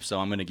creep, so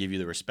I'm going to give you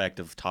the respect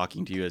of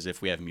talking to you as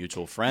if we have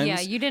mutual friends. Yeah,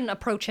 you didn't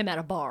approach him at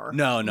a bar.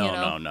 No.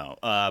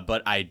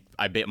 But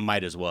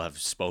might as well have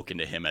spoken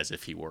to him as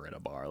if he were at a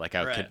bar. Like,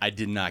 I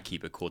did not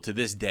keep it cool. To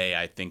this day,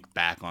 I think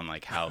back on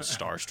like how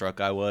starstruck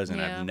I was, and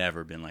Yeah. I've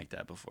never been like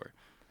that before.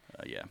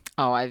 Yeah.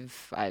 Oh,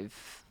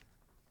 I've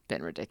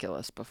been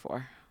ridiculous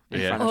before in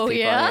Yeah. front of Oh, people.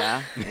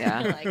 yeah? Yeah.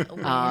 Like,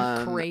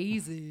 weird,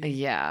 crazy.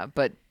 Yeah,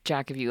 but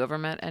Jack, have you ever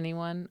met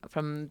anyone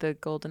from the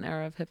golden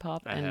era of hip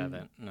hop? I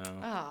haven't. No.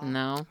 Oh.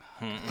 No,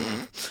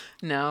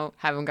 no,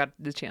 haven't got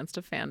the chance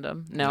to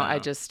fandom. No, I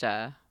just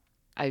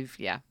I've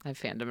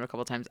fandomed a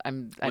couple times. I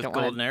With don't want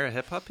golden to. era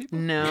hip hop people.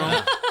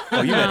 No,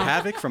 Oh, you met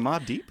Havoc from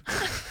Mobb Deep?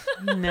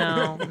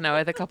 no,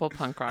 with a couple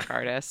punk rock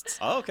artists.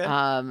 Oh,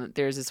 okay.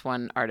 There's this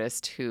one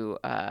artist who,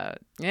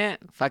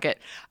 fuck it.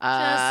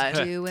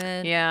 Just do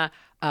it. Yeah.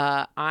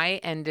 I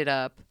ended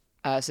up,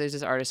 so there's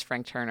this artist,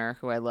 Frank Turner,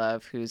 who I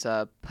love, who's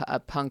a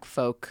punk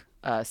folk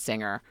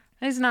singer.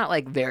 He's not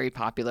like very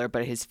popular,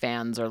 but his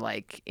fans are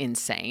like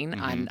insane.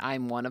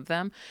 I'm one of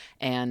them.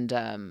 And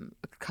a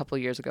couple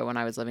years ago, when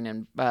I was living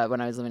in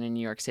New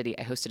York City,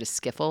 I hosted a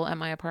skiffle at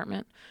my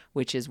apartment,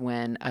 which is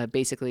when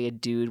basically a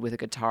dude with a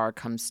guitar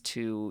comes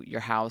to your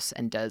house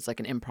and does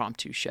like an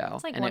impromptu show.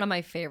 It's like And one it- of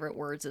my favorite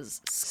words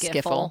is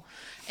skiffle.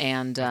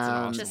 And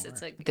Just,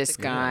 it's this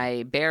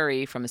guy,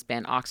 Barry, from his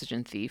band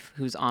Oxygen Thief,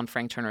 who's on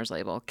Frank Turner's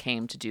label,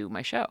 came to do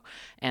my show.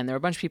 And there were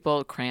a bunch of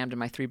people crammed in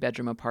my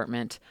 3-bedroom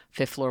apartment,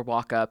 5th floor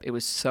walk up. It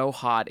was so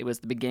hot. It was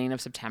the beginning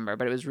of September,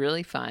 but it was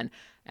really fun.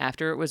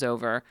 After it was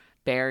over,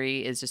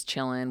 Barry is just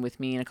chilling with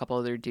me and a couple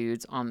other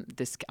dudes on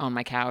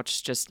my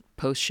couch, just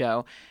post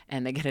show,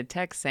 and they get a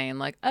text saying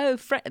like, "Oh,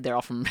 they're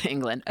all from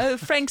England. Oh,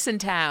 Frank's in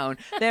town.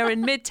 They're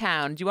in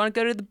Midtown. Do you want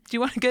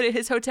to go to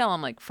his hotel?"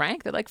 I'm like,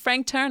 "Frank?" They're like,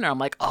 "Frank Turner." I'm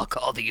like, "I'll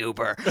call the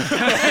Uber." And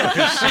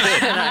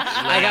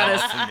I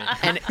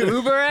got an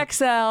Uber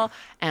XL,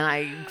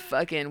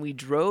 and we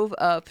drove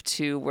up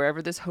to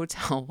wherever this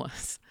hotel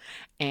was.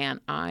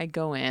 And I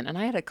go in, and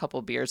I had a couple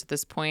beers at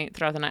this point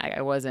throughout the night.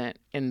 I wasn't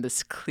in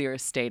this clear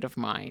state of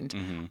mind.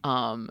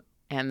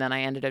 And then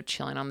I ended up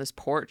chilling on this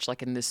porch,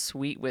 like in this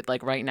suite with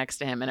like right next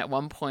to him. And at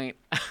one point,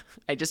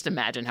 I just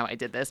imagine how I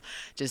did this,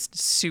 just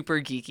super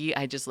geeky.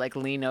 I just like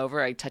lean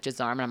over, I touch his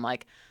arm, and I'm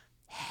like,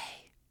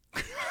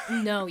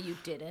 No, you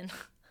didn't.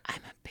 "I'm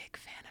a big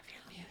fan of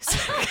your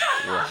music."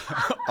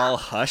 All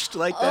hushed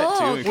like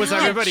that, too. Was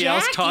everybody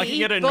else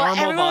talking at a Well,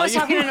 normal everyone was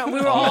volume? talking.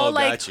 We were Oh, all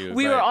like, got you,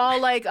 we were right. all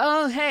like,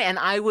 "Oh, hey!" And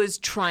I was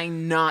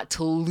trying not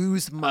to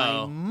lose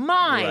my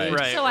mind.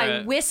 Right, So I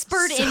right.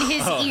 whispered in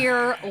his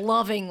ear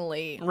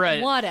lovingly.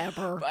 Right.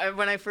 Whatever.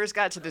 When I first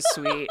got to the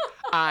suite,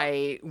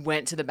 I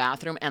went to the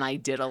bathroom and I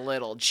did a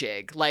little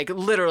jig, like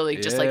literally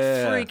just like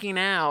Yeah. freaking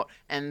out.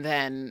 And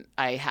then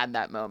I had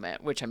that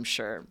moment, which I'm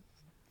sure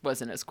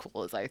wasn't as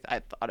cool as I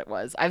thought it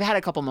was. I've had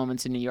a couple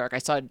moments in New York. I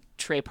saw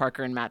Trey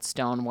Parker and Matt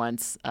Stone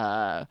once,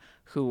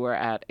 who were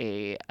at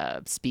a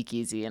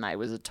speakeasy, and I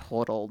was a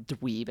total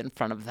dweeb in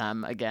front of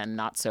them. Again,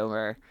 not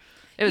sober.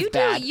 It was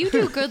bad. You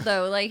do good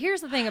though. Like,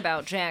 here's the thing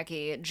about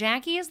Jackie.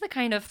 Jackie is the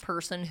kind of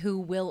person who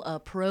will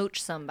approach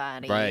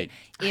somebody Right.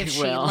 if I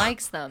she will.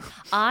 likes them.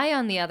 I,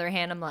 on the other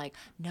hand, I'm like,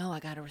 no,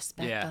 I gotta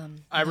respect Yeah.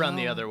 them. I run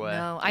the No, other way.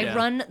 No, I Yeah.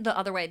 run the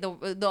other way. The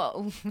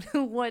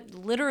what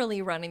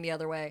literally running the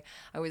other way.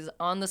 I was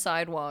on the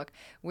sidewalk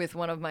with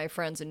one of my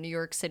friends in New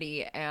York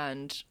City,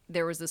 and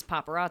there was this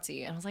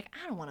paparazzi, and I was like,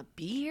 I don't want to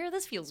be here.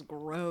 This feels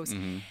gross.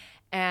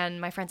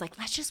 And my friend's like,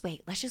 let's just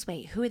wait.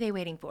 Who are they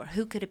waiting for?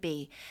 Who could it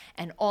be?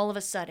 And all of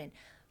a sudden,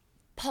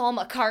 Paul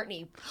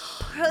McCartney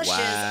pushes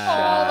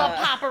all the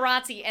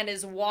paparazzi and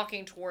is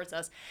walking towards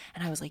us.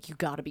 And I was like, you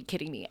gotta be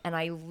kidding me. And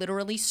I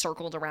literally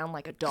circled around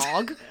like a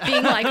dog,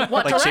 being like,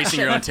 what Like direction? chasing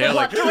your own tail,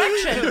 What like-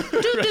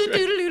 direction?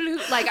 Do.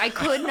 Like, I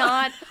could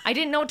not. I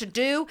didn't know what to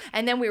do.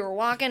 And then we were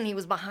walking, and he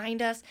was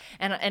behind us.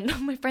 And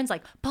my friend's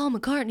like, Paul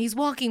McCartney's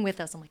walking with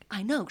us. I'm like,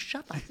 I know,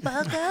 shut the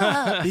fuck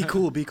up. Be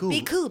cool. Be cool.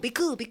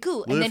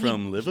 We're And then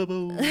from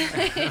Liverpool.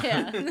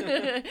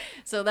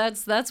 so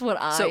that's what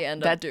I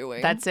end up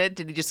doing. That's it.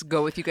 Did he just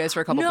go with you guys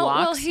for a couple No,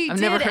 blocks? well, he I've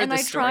did, never heard and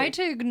this I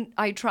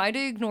story. tried to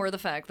ignore the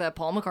fact that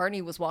Paul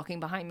McCartney was walking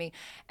behind me,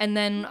 and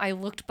then I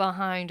looked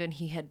behind, and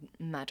he had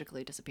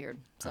magically disappeared.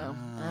 So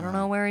I don't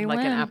know where he like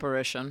went. an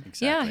apparition.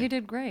 Exactly. Yeah, he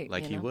did great.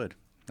 Like you he know? would.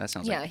 That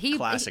sounds Yeah, like he-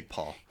 classic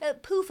Paul. A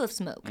poof of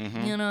smoke.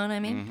 You know what I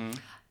mean?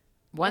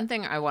 One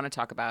thing I want to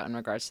talk about in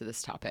regards to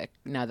this topic,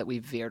 now that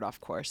we've veered off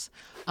course,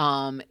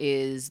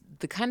 is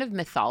the kind of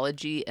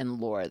mythology and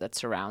lore that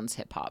surrounds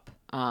hip hop.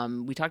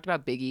 We talked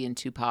about Biggie and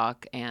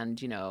Tupac, and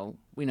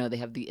we know they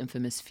have the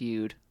infamous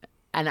feud.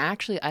 And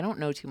actually, I don't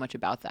know too much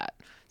about that.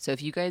 So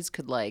if you guys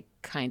could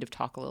kind of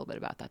talk a little bit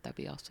about that, that'd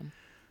be awesome.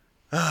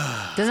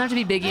 Doesn't have to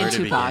be Biggie and Where to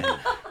Tupac. begin?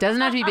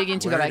 Doesn't have to be Biggie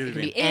and Where Tupac. to It can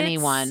be begin?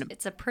 anyone.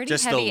 It's a pretty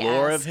Just the heavy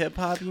lore ass. of hip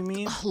hop, you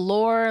mean?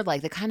 Lore,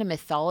 like the kind of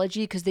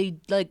mythology, because they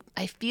like.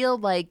 I feel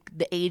like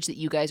the age that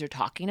you guys are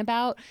talking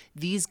about,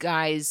 these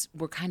guys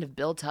were kind of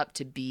built up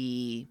to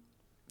be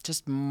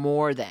just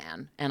more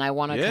than, and I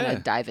want to kind Yeah.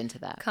 of dive into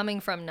that. Coming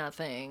from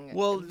nothing.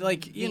 Well,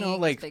 like, you know, being as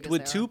like big as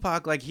with they are.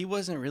 Tupac, like he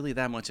wasn't really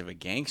that much of a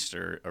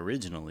gangster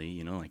originally,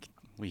 you know, like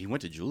well, he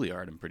went to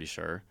Juilliard, I'm pretty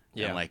sure.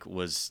 Yeah. And like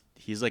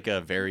he's like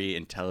a very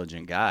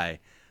intelligent guy.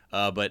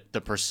 But the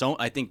persona,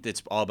 I think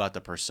it's all about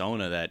the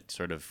persona that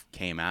sort of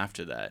came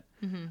after that.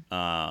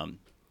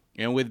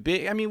 And with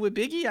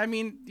Biggie, I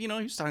mean, you know,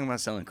 he was talking about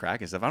selling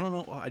crack and stuff. I don't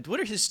know. What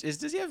are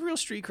does he have real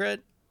street cred?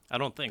 I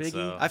don't think Biggie?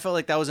 so. I felt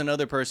like that was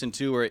another person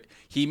too, where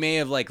he may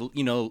have like,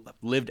 you know,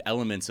 lived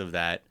elements of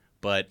that,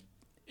 but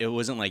it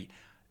wasn't like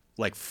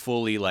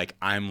fully like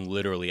I'm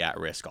literally at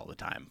risk all the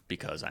time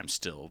because I'm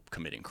still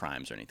committing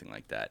crimes or anything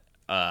like that.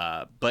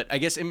 But I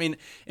guess, I mean,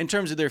 in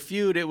terms of their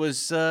feud, it was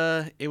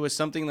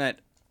something that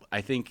I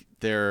think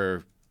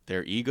their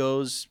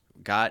egos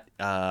got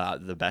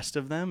the best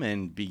of them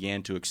and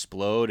began to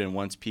explode. And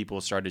once people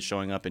started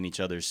showing up in each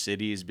other's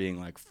cities, being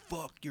like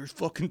 "fuck your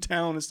fucking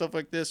town" and stuff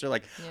like this, or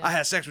like "I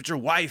had sex with your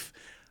wife,"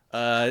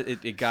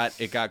 it got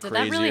Did crazier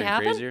that really and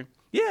happen? crazier.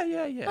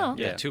 Yeah. Oh.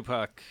 Yeah,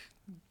 Tupac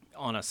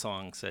on a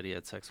song said he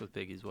had sex with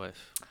Biggie's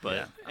wife,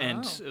 but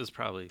and it was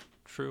probably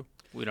true.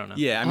 We don't know.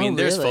 Yeah, I mean,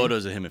 there's really?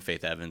 photos of him and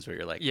Faith Evans where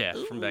you're like, Yeah,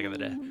 from back in the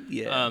day.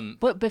 yeah.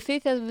 But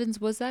Faith Evans,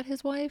 was that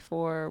his wife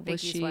or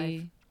was Biggie's she?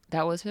 wife.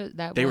 That was her.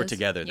 That They were was?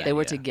 together Yeah. then, They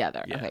were yeah.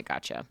 together. Yeah. Okay,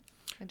 gotcha.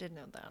 I did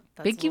know that.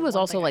 That's Biggie the was one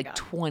also thing I like got.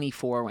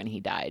 24 when he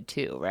died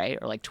too, right?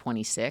 Or like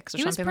 26 or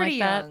He was something pretty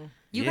like that. young.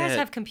 You guys Yeah.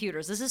 have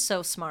computers. This is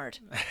so smart.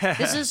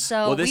 This is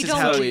so. Well, this we is don't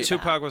how do we- that.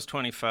 Tupac was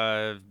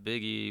 25.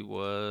 Biggie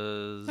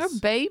was They're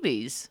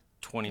babies.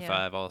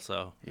 25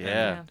 also.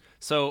 Yeah.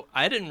 So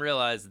I didn't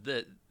realize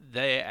that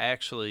they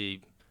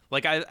actually,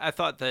 like, I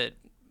thought that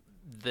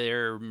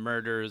their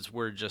murders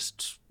were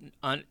just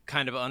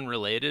kind of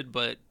unrelated,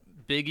 but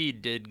Biggie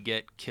did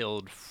get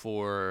killed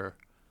for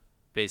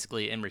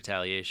basically in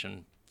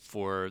retaliation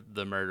for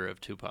the murder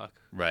of Tupac.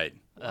 Right.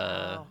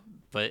 Wow.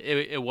 But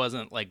it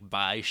wasn't like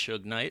by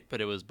Suge Knight,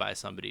 but it was by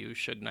somebody who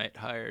Suge Knight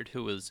hired,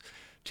 who was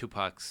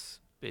Tupac's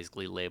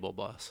basically label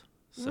boss.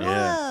 So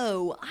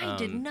Whoa! I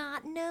did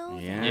not know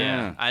that.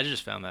 yeah, I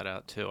just found that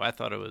out too. I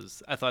thought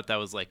that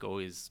was like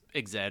always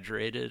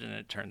exaggerated, and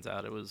it turns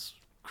out it was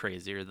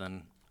crazier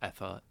than I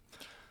thought.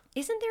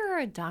 Isn't there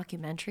a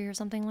documentary or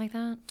something like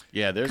that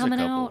Yeah, there's coming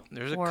a couple. out?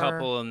 There's a or-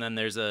 couple, and then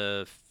there's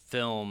a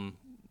film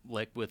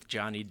like with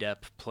Johnny Depp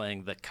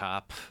playing the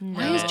cop.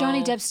 Why is No.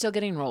 Johnny Depp still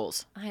getting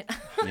roles?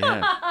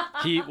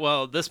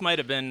 Yeah. This might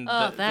have been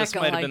that this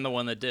might have guy. been the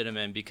one that did him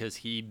in because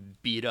he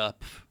beat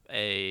up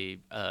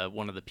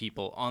one of the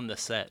people on the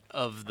set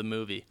of the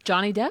movie.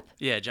 Johnny Depp?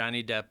 Yeah,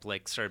 Johnny Depp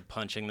like started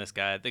punching this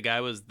guy. The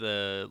guy was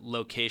the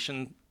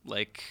location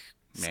like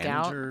Scout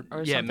Manager?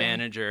 or yeah something?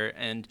 manager,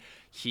 and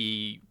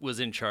he was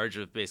in charge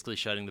of basically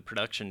shutting the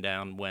production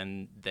down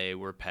when they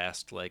were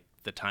past like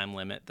the time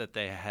limit that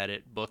they had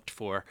it booked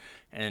for.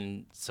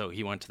 And so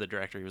he went to the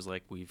director. He was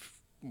like,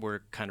 we're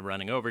kind of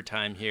running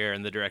overtime here,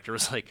 and the director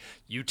was like,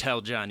 you tell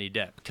Johnny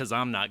Depp because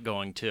I'm not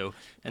going to.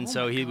 And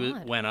so he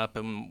went up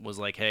and was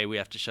like, hey, we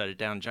have to shut it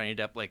down. Johnny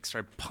Depp like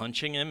started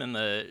punching him in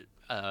the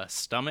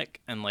stomach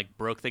and like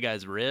broke the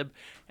guy's rib.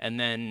 And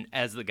then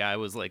as the guy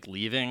was like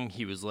leaving,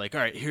 he was like,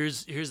 all right,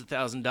 here's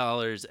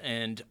 $1,000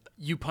 and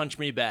you punch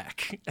me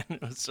back. And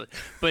it was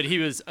but he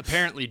was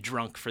apparently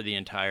drunk for the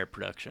entire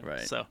production.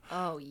 Right. So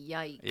Oh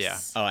yikes! Yeah.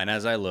 Oh, and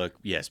as I look,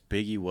 yes,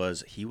 Biggie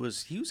was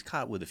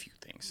caught with a few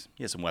things.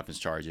 He had some weapons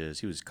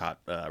charges. He was caught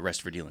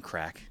arrested for dealing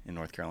crack in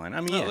North Carolina.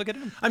 I mean, yeah. look at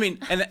him. I mean,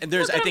 and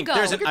there's Look I at think him go.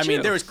 there's Look I at mean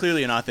you. there was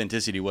clearly an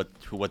authenticity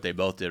to what they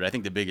both did. I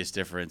think the biggest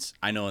difference,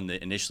 I know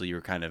initially you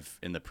were kind of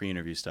in the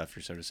pre-interview stuff,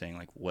 you're sort of saying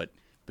like what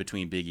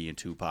between Biggie and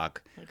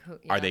Tupac,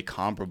 are they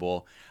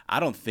comparable? I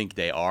don't think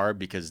they are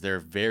because they're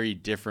very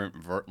different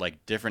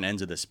different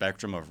ends of the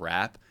spectrum of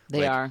rap.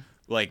 They are.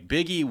 Like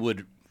Biggie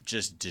would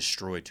just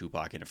destroy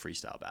Tupac in a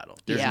freestyle battle.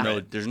 There's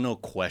Yeah. there's no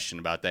question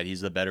about that.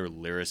 He's the better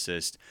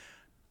lyricist.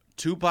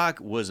 Tupac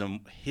was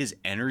his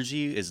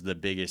energy is the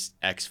biggest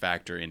X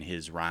factor in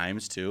his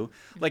rhymes too.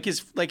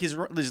 His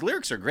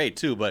lyrics are great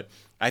too, but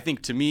I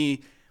think to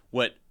me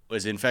what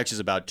was infectious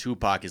about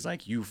Tupac is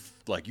like you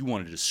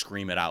wanted to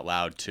scream it out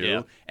loud too.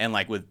 Yeah. And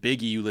like with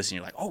Biggie you listen,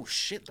 you're like, oh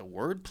shit, the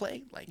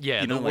wordplay? Like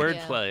yeah, you know, the like,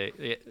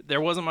 wordplay.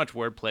 There wasn't much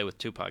wordplay with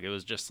Tupac. It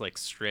was just like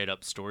straight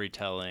up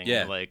storytelling.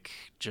 Yeah. Like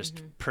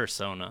just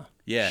persona.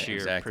 Yeah, sheer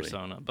exactly.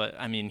 persona. But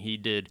I mean, he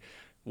did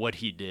what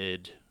he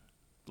did,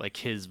 like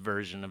his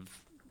version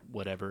of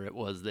whatever it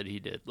was that he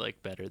did,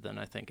 like better than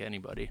I think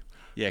anybody.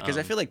 Yeah, because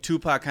I feel like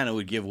Tupac kind of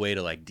would give way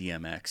to like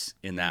DMX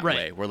in that Right.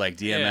 way, where like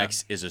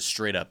DMX is a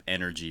straight up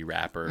energy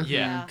rapper.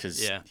 Yeah.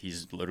 because Yeah.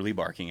 he's literally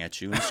barking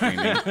at you and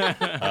screaming.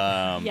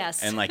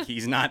 Yes. and like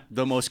he's not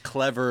the most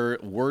clever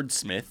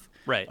wordsmith.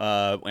 Right.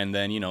 And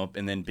then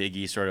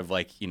Biggie sort of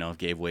like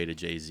gave way to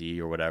Jay-Z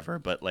or whatever.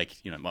 But like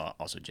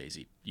also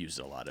Jay-Z used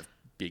a lot of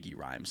Biggie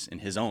rhymes in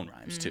his own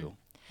rhymes too.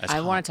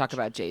 I want to talk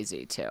about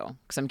Jay-Z too,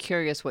 because I'm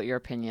curious what your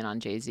opinion on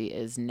Jay-Z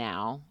is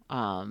now,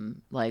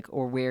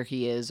 or where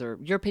he is, or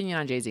your opinion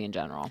on Jay-Z in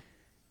general.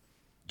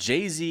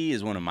 Jay-Z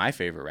is one of my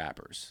favorite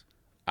rappers.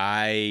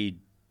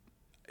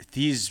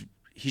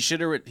 He should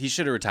have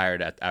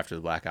retired after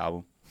the Black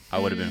Album. I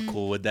would have been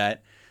cool with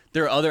that.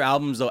 There are other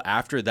albums though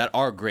after that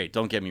are great.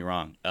 Don't get me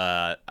wrong.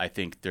 I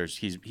think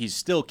he's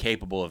still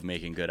capable of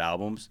making good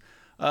albums.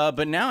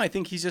 But now I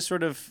think he's just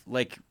sort of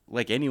like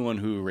anyone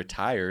who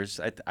retires.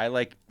 I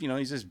like,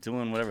 he's just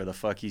doing whatever the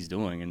fuck he's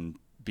doing and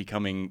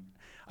becoming.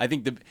 I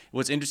think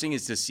what's interesting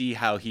is to see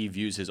how he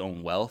views his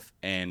own wealth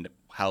and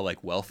how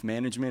like wealth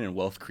management and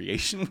wealth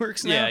creation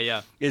works now.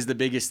 Yeah. Is the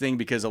biggest thing,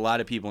 because a lot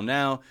of people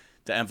now,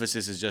 the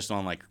emphasis is just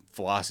on like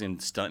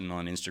flossing, stunting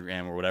on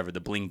Instagram or whatever.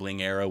 The bling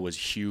bling era was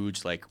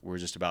huge. Like, we're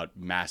just about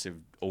massive,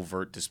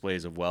 overt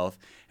displays of wealth.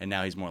 And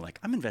now he's more like,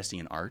 I'm investing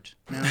in art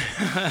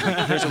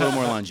now. There's a little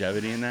more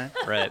longevity in that.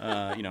 Right.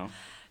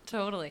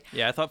 Totally.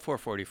 Yeah, I thought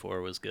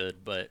 444 was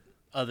good, but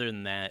other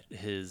than that,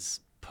 his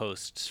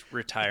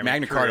post-retirement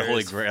Magna Carta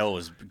Holy careers Grail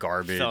was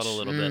garbage. felt a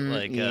little bit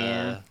like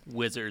yeah.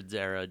 Wizards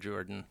era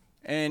Jordan.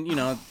 And,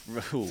 yeah.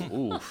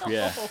 Ooh.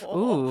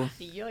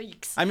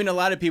 Yikes. I mean, a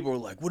lot of people were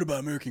like, what about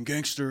American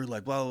Gangster?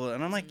 Like, blah, blah, blah.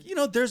 And I'm like,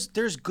 there's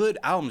good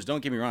albums. Don't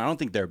get me wrong. I don't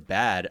think they're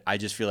bad. I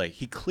just feel like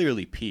he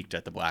clearly peaked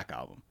at the Black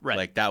Album. Right.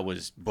 Like, that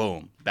was,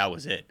 boom, that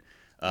was it.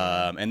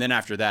 And then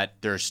after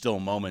that, there are still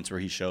moments where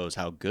he shows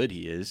how good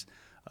he is.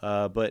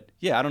 But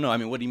yeah, I don't know. I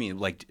mean, what do you mean?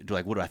 Like,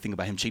 what do I think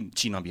about him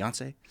cheating on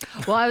Beyonce?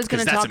 Well, I was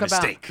going to talk that's a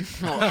about.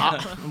 mistake.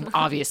 Well,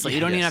 obviously, you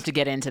don't even Yes. have to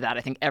get into that.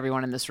 I think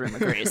everyone in this room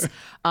agrees.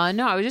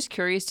 No, I was just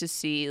curious to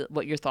see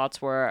what your thoughts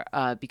were,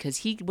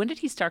 because when did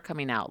he start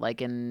coming out?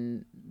 Like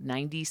in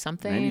 90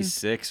 something?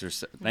 96 or Yeah,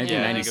 I think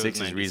 1996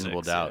 it was is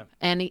reasonable 96, doubt.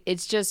 yeah. And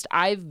it's just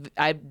I'm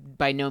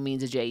by no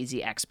means a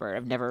Jay-Z expert.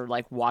 I've never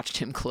watched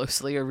him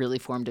closely or really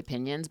formed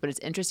opinions, but it's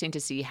interesting to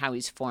see how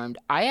he's formed.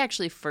 I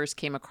actually first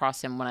came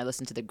across him when I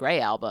listened to the Grey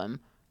album.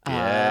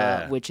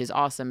 Yeah. Which is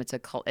awesome.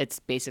 It's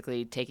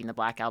basically taking the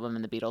Black Album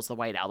and the Beatles, the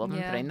White Album,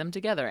 and Yeah. putting them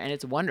together, and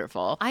it's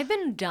wonderful. I've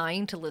been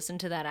dying to listen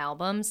to that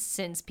album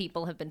since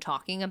people have been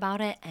talking about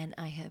it, and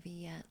I have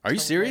yet. Are you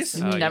to serious?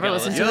 listen You to never it.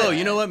 listened to Yo, it?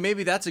 you know what?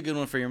 Maybe that's a good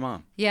one for your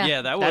mom. Yeah. Yeah,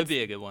 that That's- would be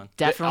a good one.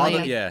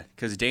 Definitely. Yeah,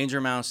 because Danger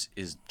Mouse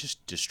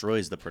just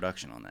destroys the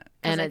production on that.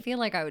 And And I it- feel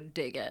like I would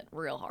dig it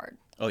real hard.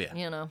 Oh yeah.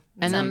 It And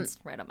then- sounds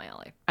right up my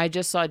alley. I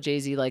just saw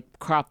Jay-Z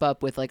crop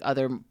up with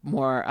other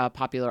more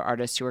popular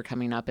artists who are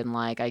coming up in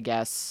I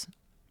guess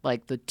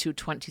the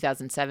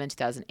 2007,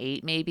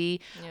 2008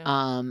 maybe.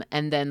 Yeah.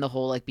 And then the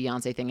whole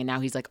Beyonce thing, and now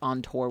he's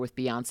on tour with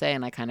Beyonce,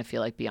 and I kind of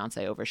feel like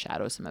Beyonce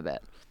overshadows him a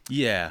bit.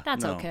 Yeah.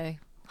 That's no. okay.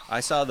 I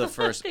saw the I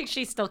first think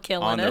she's still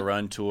killing On it. the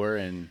Run tour,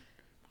 and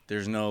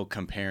there's no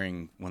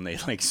comparing when they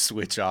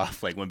switch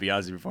off, when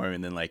Beyonce performing,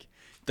 and then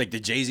the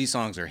Jay-Z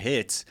songs are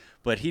hits,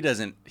 but he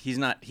doesn't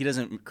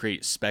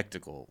create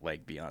spectacle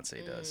like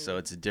Beyonce does. So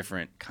it's a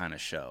different kind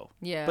of show.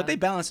 Yeah. But they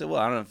balance it well.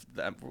 I don't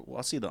know if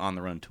I'll see the On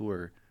the Run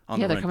tour, On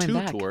Yeah, the they're Run coming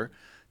 2 back. tour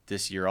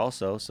this year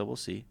also, so we'll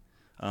see.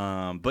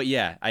 But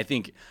yeah, I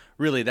think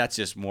really that's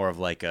just more of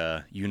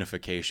a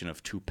unification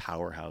of two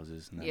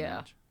powerhouses. Not Yeah.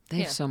 much. They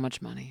have Yeah. so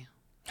much money.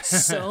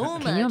 So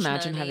much. Can you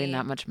imagine having money.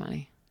 that much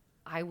money?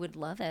 I would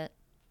love it.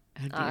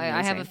 It'd be I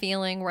have a amazing.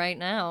 feeling right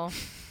now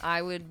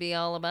I would be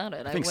all about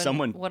it. I think wouldn't-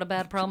 someone- What a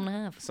bad problem to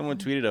have. Someone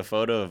tweeted a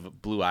photo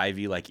of Blue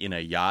Ivy in a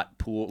yacht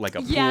pool, a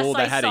Yes, pool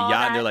I that had a saw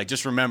yacht. And they're that. like,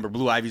 just remember,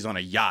 Blue Ivy's on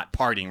a yacht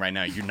partying right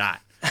now. You're not.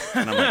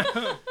 And I'm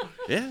like,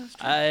 yeah.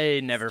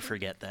 I never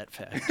forget that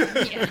fact.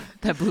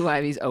 That Blue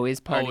Ivy's always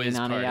partying Always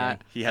on a partying.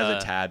 yacht. He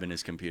has a tab in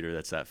his computer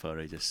that's that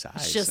photo. He just sighs.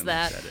 It's just and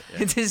that. said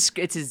it.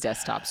 Yeah. It's his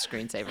desktop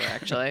screensaver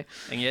actually.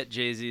 And yet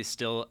Jay-Z is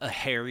still a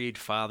harried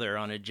father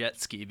on a jet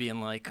ski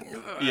being like,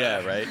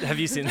 Yeah, right. have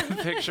you seen that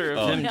picture of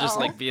Oh. him just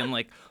No. being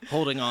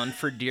holding on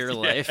for dear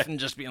life and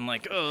just being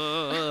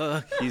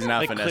He's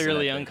not finessing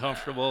clearly that thing.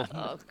 uncomfortable.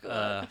 Oh,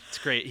 God. It's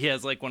great. He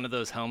has one of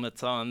those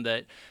helmets on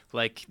that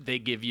they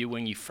give you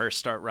when you first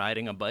start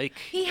riding a bike.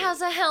 He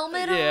has a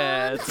helmet on.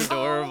 Yeah, it's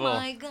adorable. Oh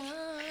my god.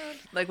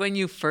 Like when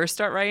you first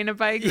start riding a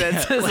bike,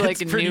 that says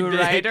It's pretty new big.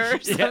 rider or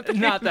Yeah, something.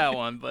 not that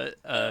one, but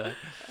I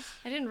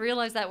didn't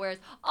realize that. Where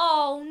it's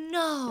oh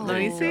no. Let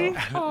me see.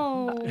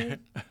 Oh.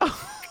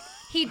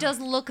 He does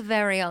look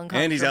very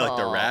uncomfortable. And he's got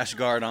the rash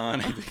guard on,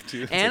 I think,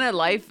 too. It's And a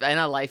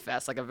life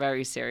vest, a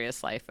very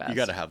serious life vest. you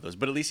got to have those.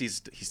 But at least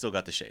he's still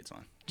got the shades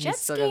on. Jet He's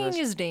still got skiing those-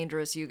 is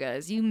dangerous, you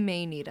guys. You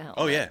may need a helmet.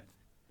 Oh, yeah.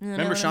 You know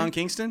Remember what I Sean mean?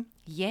 Kingston?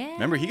 Yeah.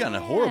 Remember, he got in a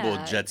horrible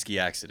jet ski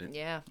accident.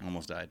 Yeah.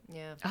 Almost died.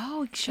 Yeah.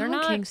 Oh, They're Sean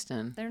not.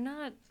 Kingston. They're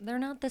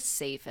not the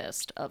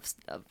safest of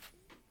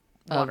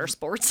water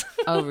sports.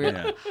 Oh, really?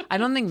 Yeah. I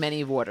don't think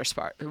many water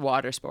sports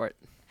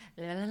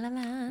La, la, la,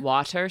 la.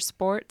 water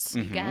sports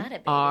You got it,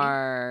 baby.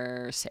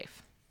 are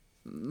safe.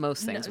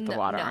 Most things with the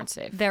water aren't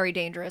safe. Very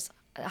dangerous.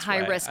 High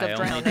I- risk I of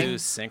only drowning. do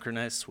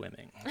synchronized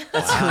swimming.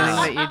 That's the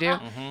only thing that you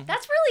do.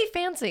 That's really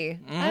fancy.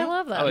 I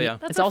love that. Oh, yeah.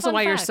 That's It's a also fun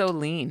why you're fact. so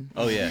lean.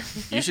 Oh, yeah.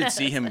 You should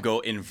see him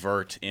go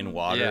invert in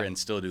water Yeah. and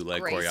still do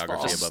leg Graceful.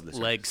 choreography Just above the surface.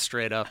 Legs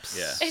straight up,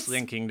 Yeah. It's-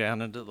 sinking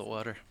down into the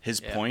water. His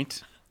Yeah.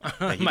 point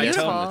Like, he My gets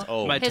toe- home with-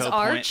 oh, my His toe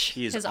arch.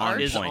 he is his on arch.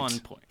 point. Is on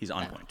point. He's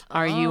on point.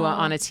 Are you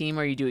on a team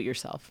or you do it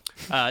yourself?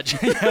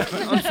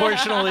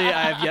 Unfortunately,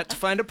 I have yet to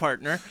find a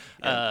partner,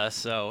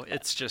 so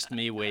it's just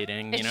me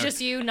waiting. It's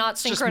just you not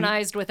just me-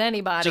 synchronized with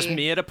anybody. Just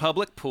me at a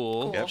public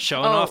pool, Cool.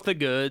 showing off the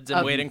goods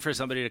and waiting for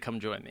somebody to come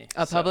join me.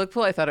 A public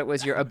pool? I thought it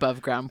was your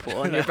above ground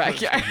pool in your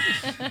backyard.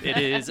 It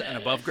is an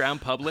above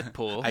ground public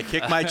pool. I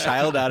kick my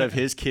child out of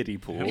his kiddie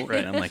pool,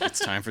 and I'm like, it's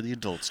time for the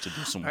adults to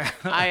do some work.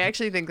 I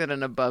actually think that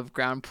an above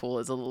ground pool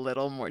is a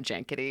little more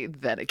jankety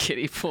than a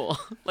kiddie pool.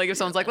 Like if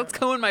someone's like, let's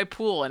go in my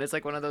pool, and it's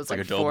like one of those Like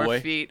like a 4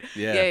 doughboy? feet.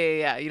 Yeah.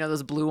 Yeah. You know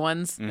those blue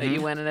ones that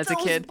you went in as a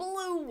Those kid?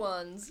 blue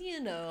ones,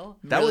 you know.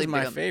 That Really was my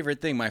big on-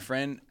 favorite thing. My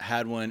friend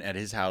had one at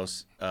his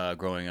house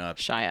growing up.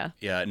 Shia.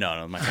 Yeah,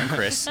 no, my friend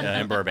Chris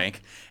in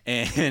Burbank,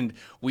 and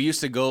we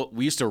used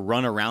to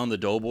run around the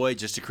doughboy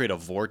just to create a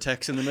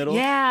vortex in the middle.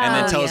 Yeah. and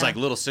then tell his Yeah. like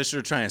little sister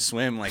to try and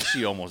swim, like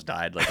she almost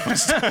died. Like,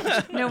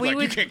 No, we like, you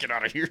would. can't get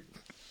out of here.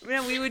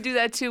 Yeah, we would do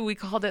that too. We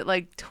called it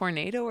like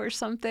tornado or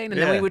something, and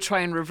then Yeah. we would try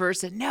and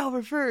reverse it. No,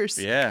 reverse.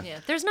 Yeah. Yeah,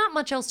 there's not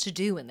much else to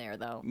do in there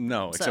though.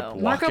 No, except So-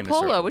 walk Marco in a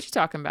Polo, circle. what you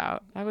talking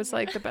about? That was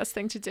like the best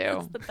thing to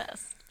do. The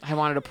best. I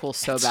wanted a pool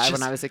so bad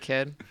when I was a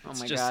kid. Oh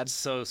It's my just god.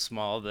 so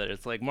small that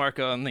it's like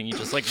Marco, and then you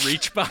just like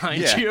reach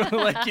behind Yeah. you,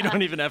 like you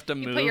don't even have to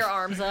move. Put your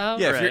arms out.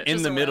 Yeah, if you're Right. in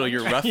Just the middle, around.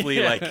 you're roughly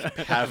Yeah. like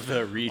have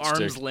the reach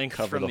arms to length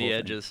cover from the the whole thing.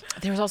 edges.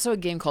 There was also a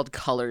game called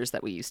Colors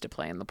that we used to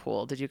play in the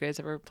pool. Did you guys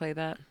ever play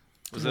that?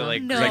 Was it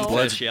like No. green Like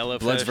Bloods, fish, yellow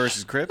Bloods fish?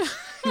 versus Crips.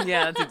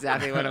 Yeah, that's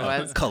exactly what it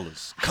was.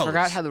 Colors. I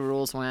forgot how the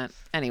rules went.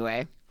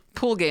 Anyway,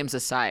 pool games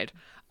aside,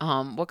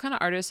 what kind of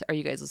artists are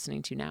you guys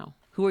listening to now?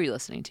 Who are you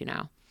listening to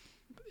now?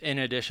 In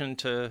addition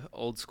to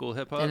old school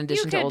hip hop. In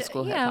addition to old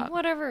school hip yeah, hop.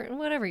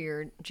 whatever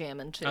you're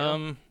jamming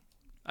to.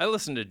 I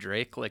listen to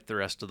Drake like the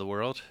rest of the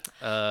world.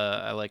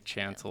 I like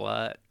Chance a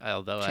lot,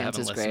 although I Chance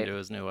haven't is listened great. to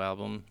his new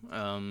album.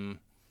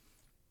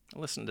 I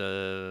listen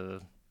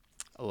to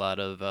a lot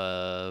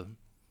of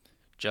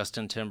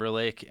Justin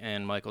Timberlake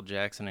and Michael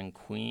Jackson and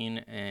Queen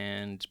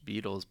and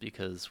Beatles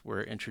because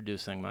we're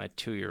introducing my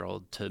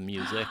 2-year-old to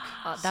music.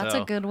 That's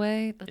So, a good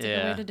way. That's a good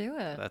yeah, way to do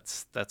it.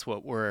 That's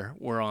what we're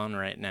on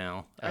right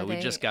now. Are We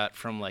they- just got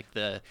from like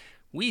the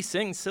we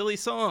sing silly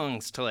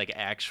songs to like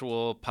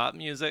actual pop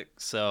music.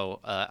 So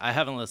I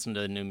haven't listened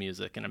to new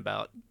music in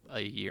about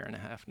a year and a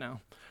half now.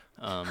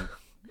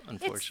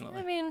 Unfortunately.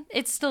 I mean,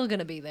 it's still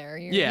gonna be there.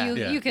 Yeah. You,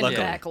 Yeah, you can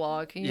luckily.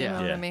 backlog. You Yeah. know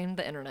what Yeah. I mean?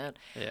 The internet.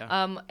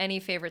 Yeah. Any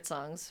favorite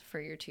songs for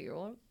your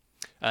 2-year-old?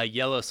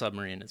 Yellow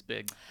Submarine is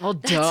big. Well,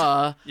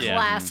 duh. Yeah.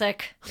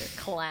 Classic. A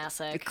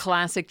Classic.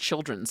 classic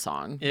children's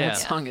song. Yeah. That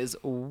song is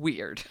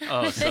weird.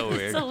 Oh, so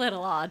weird. It's a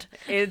little odd.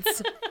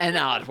 It's an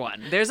odd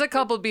one. There's a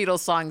couple Beatles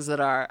songs that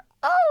are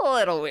a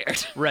little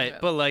weird. Right,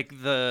 but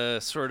like the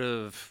sort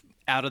of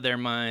out of their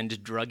mind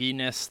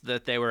drugginess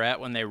that they were at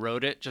when they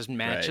wrote it just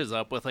matches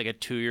up with like a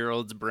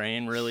 2-year-old's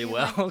brain really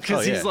well because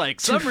Oh, yeah. he's like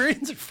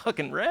submarines are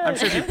fucking rad. I'm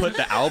sure if you put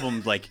the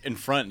album like in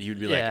front, you'd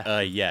be Yeah.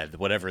 like, yeah,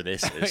 whatever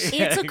this is.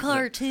 It's a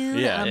cartoon.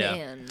 Yeah. I'm Yeah.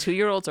 in.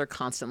 2-year-olds are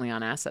constantly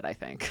on acid, I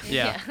think.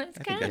 Yeah. It's I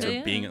think kind that's of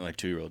what being like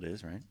 2-year-old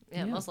is, right?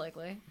 yeah, most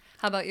likely.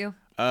 How about you?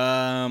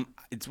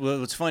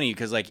 It's funny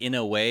because like in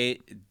a way,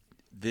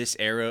 this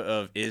era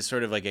of is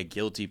sort of like a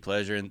guilty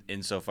pleasure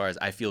insofar as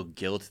I feel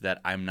guilt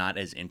that I'm not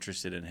as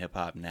interested in hip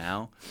hop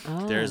now.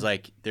 There's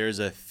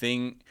a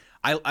thing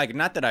I like,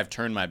 not that I've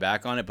turned my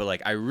back on it, but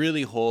like I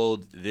really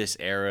hold this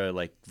era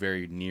like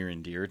very near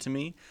and dear to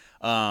me.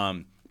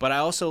 But I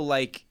also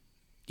like,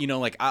 you know,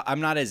 like I'm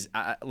not as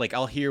like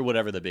I'll hear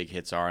whatever the big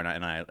hits are, and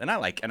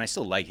I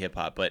still like hip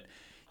hop, but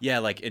yeah,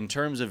 like in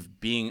terms of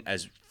being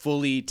as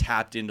fully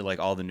tapped into like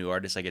all the new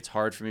artists, like it's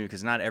hard for me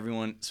because not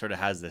everyone sort of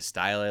has the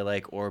style I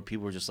like, or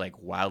people are just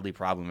like wildly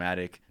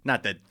problematic.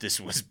 Not that this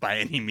was by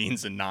any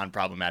means a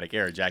non-problematic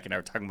era. Jack and I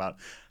were talking about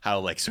how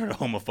like sort of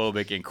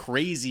homophobic and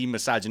crazy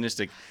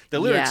misogynistic the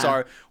lyrics Yeah.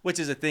 are, which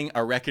is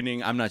a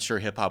reckoning I'm not sure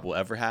hip hop will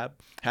ever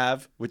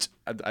have. Which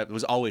I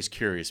was always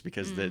curious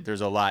because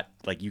there's a lot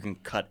like you can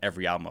cut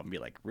every album up and be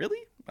like, really?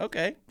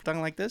 Okay,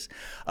 talking like this,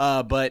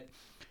 but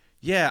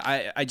yeah,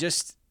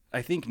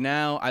 I think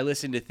now I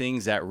listen to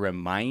things that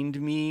remind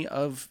me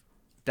of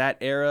that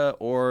era,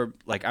 or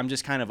like I'm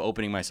just kind of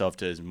opening myself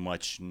to as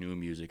much new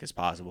music as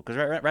possible. Because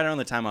right around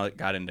the time I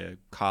got into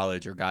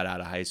college or got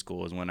out of high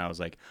school is when I was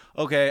like,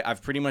 okay,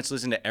 I've pretty much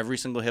listened to every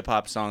single hip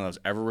hop song that was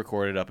ever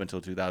recorded up until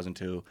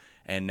 2002,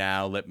 and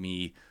now let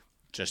me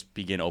just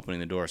begin opening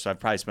the door. So I've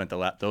probably spent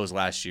those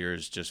last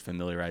years just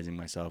familiarizing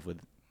myself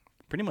with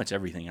pretty much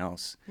everything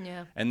else.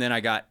 Yeah. And then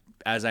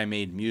as I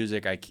made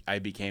music, I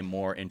became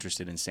more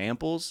interested in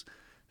samples.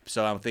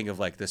 So I'm thinking of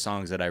like the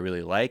songs that I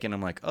really like, and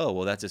I'm like, oh,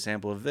 well, that's a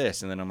sample of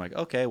this. And then I'm like,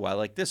 okay, well, I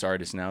like this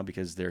artist now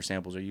because their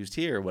samples are used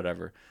here or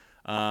whatever.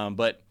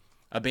 But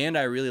a band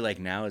I really like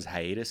now is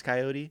Hiatus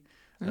Coyote.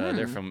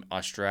 They're from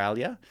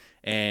Australia,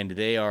 and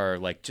they are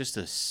like just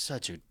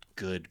such a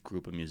good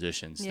group of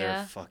musicians. Yeah.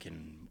 They're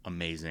fucking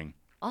amazing.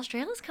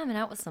 Australia's coming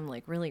out with some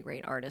like really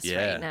great artists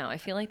Yeah. right now. I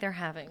feel like they're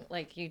having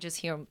like you just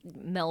hear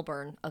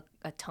Melbourne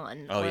a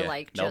ton, Oh, or yeah.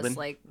 like Melbourne? just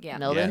like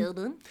Melbourne?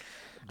 Melbourne.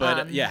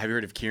 But yeah, have you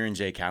heard of Kieran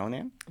J.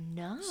 Callanan?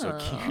 No. So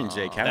Kieran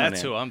J. Callanan.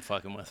 That's who I'm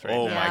fucking with right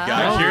Oh now. my Yeah.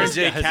 God, Oh, Kieran this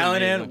J. guy's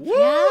Callanan. amazing.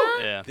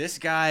 Woo! Yeah. This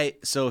guy,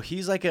 so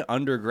he's like an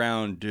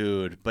underground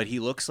dude, but he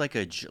looks like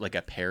a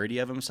parody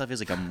of himself. He has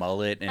like a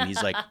mullet, and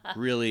he's like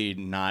really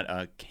not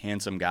a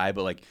handsome guy.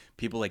 But like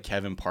people like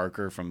Kevin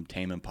Parker from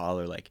Tame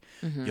Impala are like,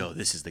 yo,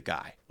 this is the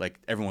guy. Like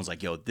everyone's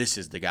like, yo, this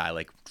is the guy.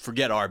 Like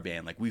forget our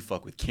band. Like we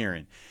fuck with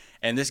Kieran.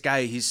 And this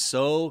guy,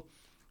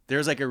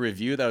 there's like a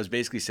review that was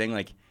basically saying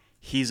like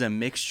he's a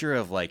mixture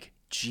of like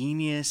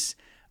genius,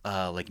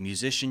 like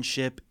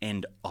musicianship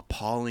and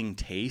appalling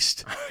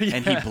taste,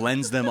 and he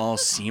blends them all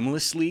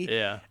seamlessly.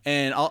 Yeah.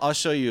 And I'll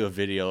show you a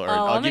video, or Oh,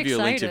 I'll I'm give you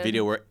a link to a excited.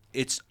 video where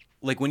it's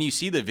like when you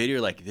see the video,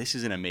 you're like this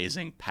is an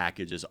amazing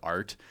package as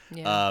art.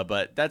 Yeah.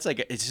 But that's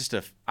like it's just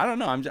I don't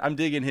know. I'm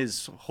digging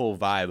his whole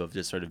vibe of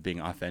just sort of being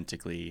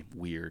authentically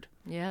weird.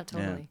 Yeah,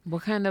 totally.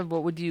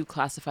 What would you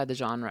classify the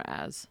genre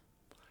as?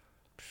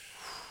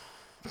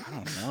 I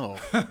don't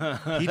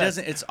know. He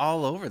doesn't. It's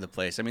all over the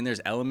place. I mean, there's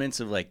elements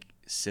of like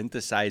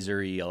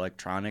synthesizer-y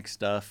electronic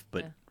stuff,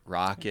 but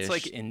rockish. It's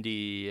like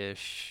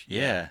indie-ish.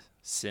 Yeah.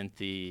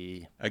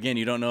 Synthy. Again,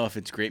 you don't know if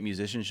it's great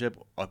musicianship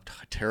or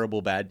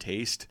terrible bad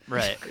taste.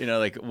 Right. You know,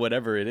 like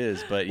whatever it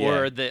is. But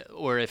yeah.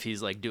 Or if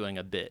he's like doing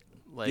a bit.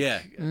 Like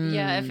Yeah.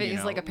 Yeah, if you it's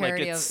know, like a like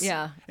parody of it's-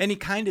 yeah. And he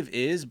kind of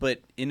is,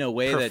 but in a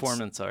way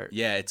performance art.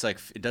 Yeah, it's like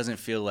it doesn't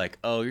feel like,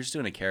 oh, you're just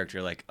doing a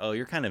character. Like, oh,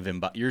 you're kind of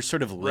you're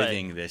sort of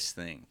living this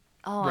thing.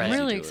 Oh, Right. I'm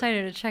really Do it.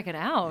 excited to check it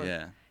out.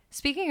 Yeah.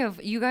 Speaking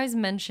of, you guys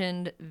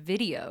mentioned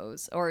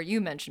videos, or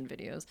you mentioned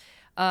videos.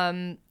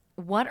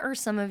 What are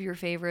some of your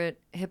favorite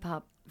hip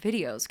hop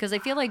videos? Because I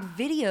feel like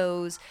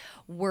videos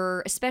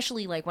were,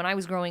 especially like when I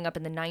was growing up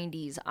in the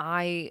 90s,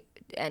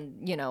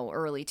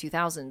 early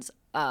 2000s,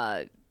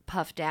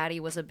 Puff Daddy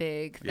was a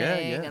big thing Yeah,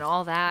 yeah. and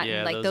all that.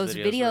 Yeah, and like those those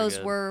videos were videos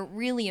good. were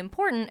really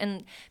important.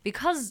 And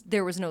because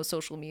there was no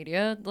social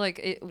media, like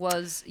it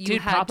was, you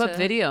Dude, had pop up to,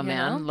 video, you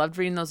man. know? Loved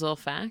reading those little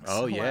facts.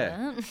 Oh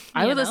yeah.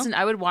 I would You know? listen.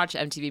 I would watch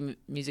MTV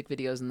music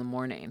videos in the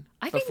morning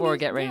I think before mu-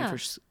 getting ready yeah.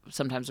 for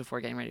sometimes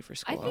before getting ready for I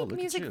school. think look at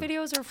music you.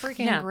 videos are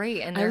freaking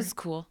great. And that they're was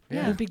cool.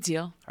 Yeah. No big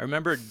deal. I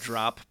remember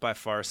Drop by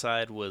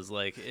Farside was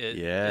like it's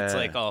Yeah.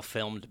 like all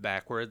filmed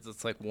backwards.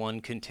 It's like one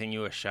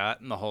continuous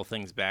shot and the whole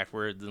thing's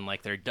backwards and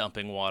like they're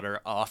dumping water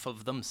off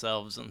of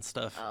themselves and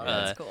stuff. Oh,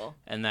 that's cool.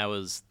 And that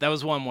was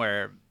one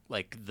where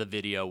like the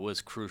video was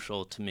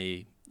crucial to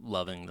me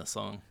loving the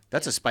song.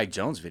 That's a Spike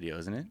Jones video,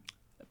 isn't it?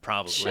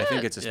 Probably. I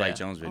think it's a Spike Yeah,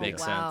 Jones video.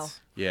 Makes wow. sense.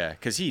 Yeah,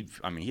 because he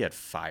had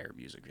fire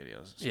music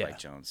videos, Spike Yeah.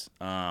 Jones.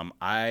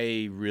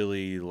 I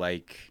really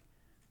like,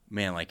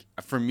 man, like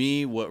for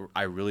me, what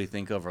I really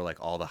think of are like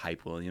all the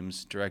Hype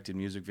Williams directed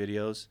music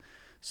videos.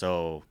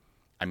 So,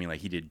 I mean,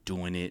 like he did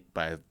 "Doing It"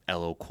 by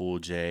LL Cool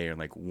J, or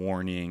like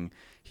 "Warning."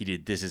 He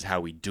did "This Is How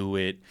We Do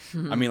It."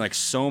 I mean, like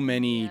so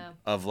many Yeah.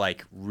 of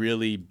like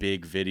really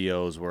big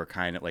videos were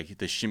kind of like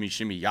the "Shimmy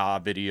Shimmy Ya"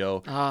 video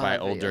by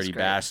that Old video's Dirty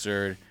great.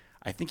 Bastard.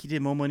 I think he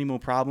did "Mo Money Mo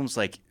Problems,"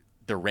 like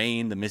 "The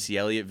Rain," the Missy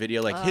Elliott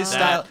video, like his Oh,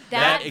 style,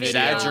 that that video.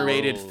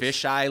 exaggerated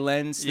fisheye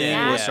lens thing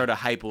Yeah. was sort of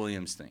Hype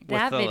Williams thing.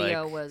 That With the,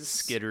 video like, was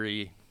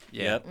skittery.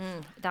 Yeah. Yep.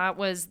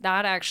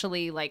 that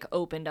actually like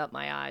opened up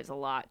my eyes a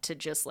lot to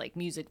just like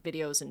music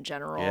videos in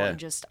general, Yeah. and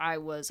just I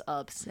was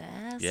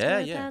obsessed Yeah,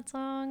 with yeah. that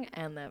song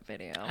and that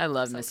video. I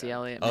love So Missy good.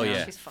 Elliott. Oh, man.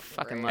 yeah. She's fucking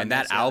Fucking great. love And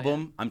that Missy Elliott.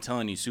 album, I'm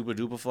telling you, Super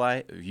Duper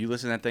Fly, if you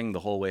listen to that thing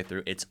the whole way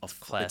through, it's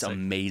Classic.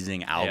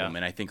 amazing album. Yeah.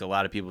 And I think a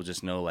lot of people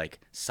just know like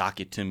 "Sock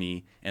It to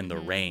Me" and "The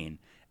Rain."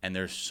 And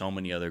there's so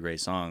many other great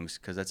songs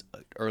because that's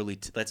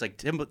that's like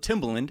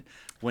Timbaland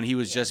when he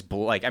was just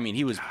like, I mean,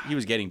 he was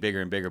getting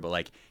bigger and bigger, but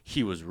like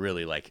he was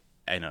really like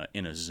in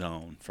a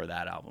zone for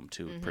that album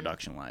too,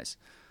 production wise.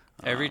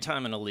 Every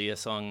time an Aaliyah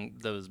song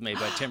that was made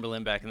by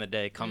Timberland back in the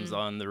day comes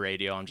on the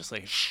radio, I'm just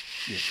like,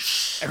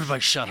 shh,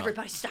 everybody shut up.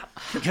 Everybody stop.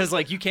 Because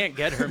like you can't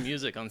get her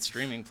music on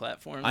streaming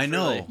platforms. I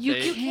know. really. You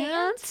They-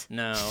 can't.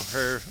 No,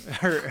 her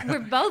We're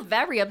both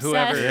very upset.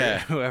 whoever Yeah.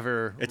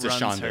 whoever It's a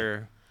runs Shonda.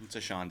 her. It's a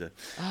Shonda.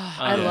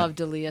 I love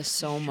Dalia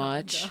so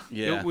much.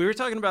 Yeah. We were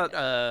talking about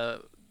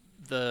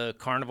the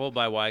Carnival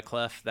by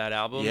Wyclef, that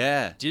album.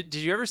 Yeah. Did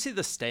you ever see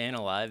the Staying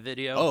Alive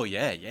video? Oh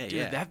yeah, yeah, Dude,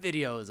 yeah. that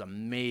video is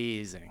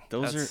amazing.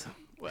 Those That's-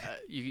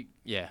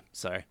 yeah,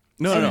 sorry.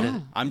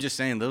 No. I'm just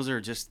saying those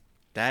are just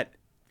that.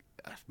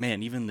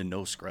 Man, even the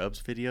No Scrubs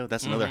video.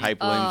 That's another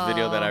Hype Williams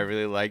video that I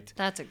really liked.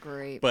 That's a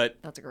great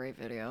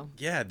video.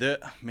 Yeah,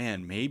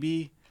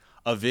 maybe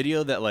a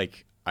video that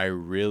like I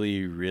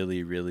really,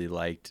 really, really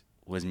liked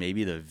was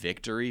maybe the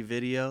Victory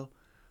video,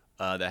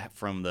 that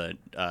from the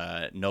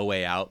No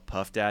Way Out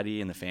Puff Daddy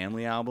and the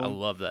Family album. I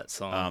love that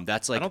song.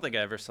 That's I like don't think I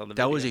ever saw the that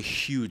video. was a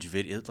huge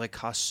video. It like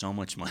cost so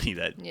much money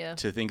that Yeah.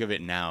 to think of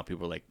it now,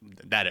 people are like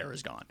that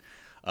era's gone.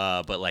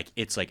 But like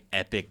it's like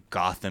epic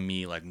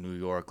Gotham-y, like New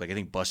York. Like I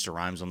think Busta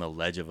Rhymes on the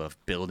ledge of a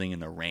building in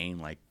the rain,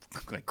 like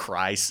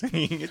cry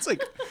singing. It's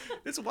like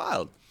it's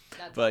wild.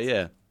 But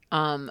yeah.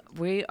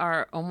 We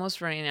are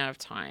almost running out of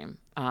time.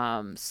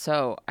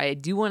 So I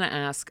do want to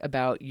ask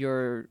about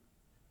your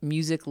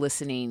music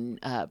listening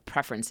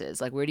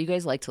preferences. Like, where do you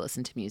guys like to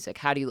listen to music?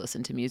 How do you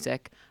listen to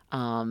music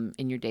in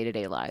your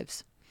day-to-day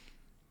lives?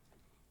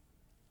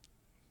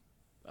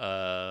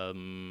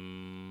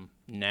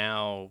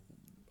 Now,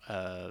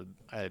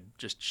 I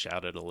just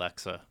shouted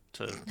Alexa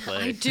to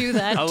play. I do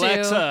that too.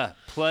 Alexa,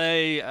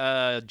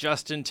 play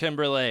Justin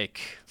Timberlake.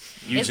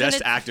 You Isn't just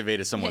it-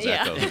 activated someone's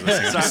Yeah. echo. who's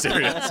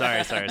listening to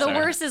stereo. sorry. The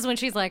worst is when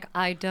she's like,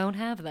 I don't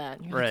have that.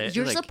 And you're like, Right.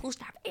 You're Like- supposed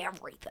to have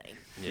everything.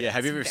 Yeah,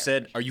 have you ever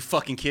said, "Are you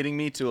fucking kidding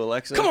me?" to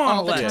Alexa? Come on,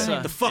 All the Alexa.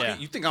 time. The fuck? Yeah.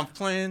 You think I'm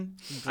playing?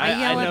 I yell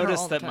I at her all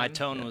noticed the that my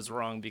time. tone was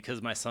wrong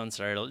because my son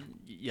started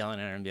yelling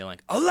at her and being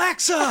like,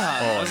 Alexa!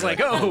 I was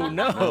like, oh,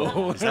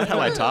 no. Is that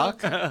how I talk?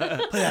 Play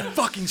that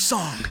fucking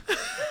song.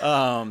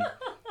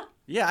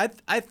 Yeah,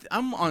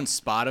 I'm on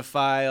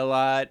Spotify a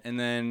lot, and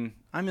then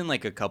I'm in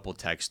like a couple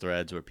text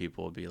threads where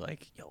people will be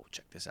like, "Yo,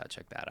 check this out,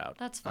 check that out."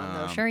 That's fun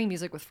though. Sharing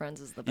music with friends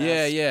is the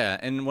best. Yeah.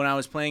 And when I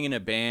was playing in a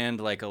band,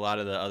 like a lot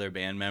of the other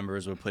band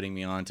members were putting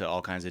me on to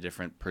all kinds of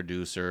different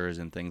producers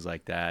and things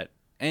like that.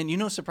 And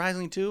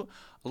surprisingly too,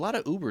 a lot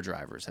of Uber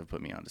drivers have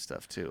put me onto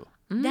stuff too.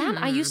 That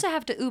I used to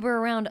have to Uber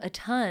around a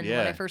ton when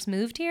Yeah. I first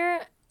moved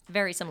here.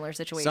 Very similar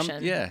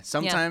situation.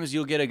 Sometimes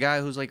you'll get a guy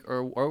who's like,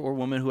 or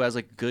woman who has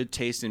like good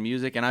taste in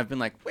music, and I've been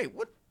like, wait,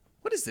 what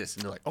is this?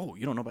 And they're like, oh,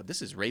 you don't know about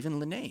this? Is Raven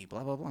Lenae,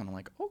 blah blah blah. And I'm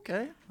like,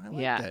 okay, I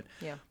like that.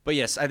 Yeah. But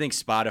yes, I think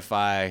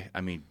Spotify.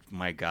 I mean,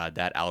 my God,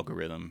 that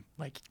algorithm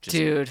like just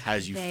Dude.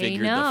 has you They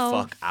figured know. the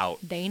fuck out.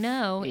 They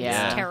know.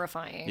 Yeah. It's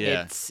terrifying.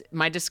 Yeah. It's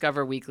my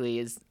Discover Weekly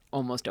is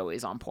almost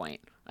always on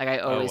point. Like, I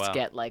always wow.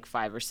 get like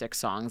 5 or 6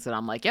 songs that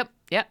I'm like, yep,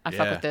 I fuck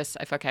Yeah. with this.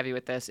 I fuck heavy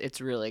with this.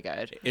 It's really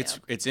good.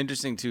 It's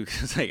interesting too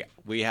because like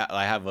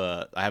I have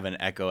an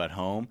Echo at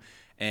home,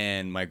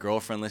 and my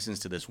girlfriend listens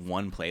to this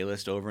one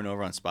playlist over and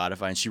over on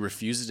Spotify, and she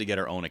refuses to get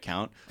her own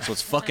account, so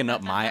it's fucking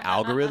up my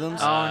algorithms.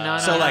 Oh, no,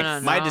 So no, like no,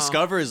 no, my no.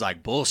 Discover is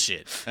like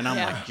bullshit, and I'm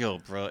Yeah. like, yo,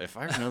 bro, if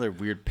I have another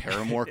weird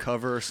Paramore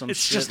cover or some It's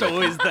shit, just like,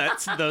 always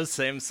those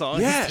same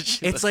songs. yeah, that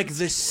she it's like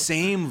the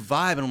same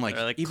vibe, and I'm like,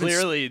 They're like, even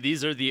clearly,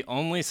 these are the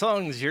only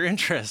songs you're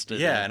interested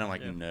in. yeah, and I'm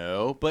like,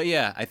 no, but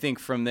yeah, I think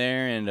from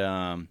there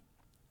and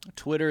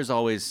Twitter is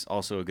always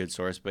also a good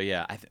source, but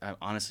yeah, I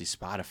honestly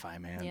Spotify,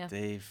 man, Yeah.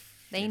 they've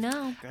They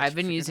know. I've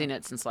been using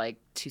it since like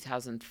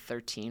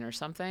 2013 or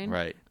something.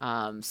 Right.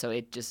 So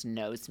it just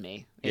knows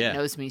me. It Yeah.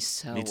 knows me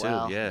so Me too,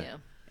 well. yeah.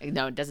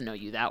 No, it doesn't know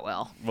you that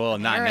well. Well,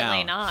 not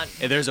Apparently now. not.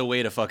 There's a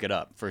way to fuck it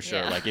up for sure.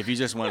 Yeah. Like if you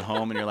just went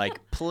home and you're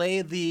like,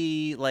 play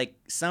the like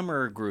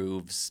Summer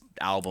Grooves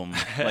album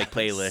like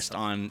playlist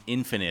on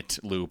infinite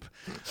loop.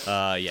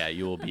 Yeah,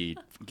 you will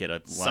get a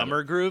lot of-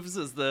 Summer Grooves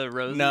is the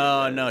Rosie.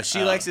 No.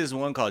 She likes this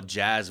one called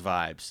Jazz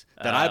Vibes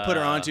that I put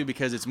her onto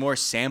because it's more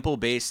sample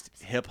based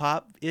hip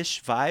hop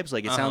ish vibes.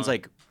 Like it sounds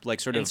like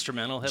sort of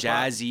Instrumental hip-hop?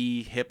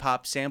 jazzy hip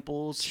hop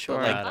samples,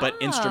 Sure. but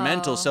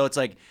instrumental. Oh. So it's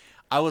like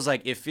I was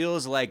like, it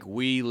feels like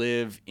we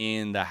live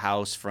in the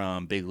house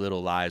from Big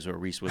Little Lies where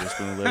Reese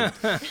Witherspoon lived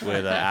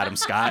with Adam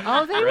Scott.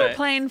 Oh, they were Right.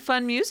 playing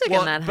fun music Well,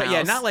 in that but house.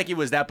 yeah, not like it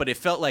was that, but it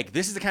felt like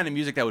this is the kind of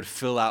music that would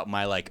fill out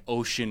my like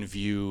ocean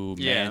view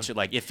Yeah. mansion.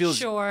 Like it feels,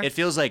 Sure. it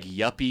feels like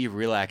yuppie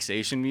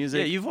relaxation music.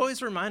 Yeah, you've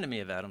always reminded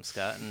me of Adam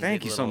Scott. And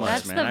Thank Big you so Little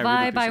much, That's Lies. man. the I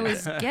really vibe I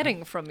appreciate was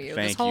getting from you.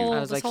 Thank this whole, you. I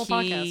was this like, whole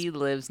he podcast.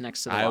 lives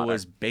next to the I water.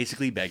 was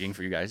basically begging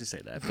for you guys to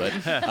say that, but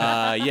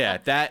yeah,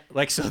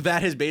 so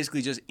that has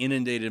basically just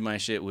inundated my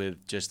shit with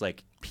just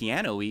like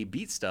piano-y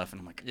beat stuff, and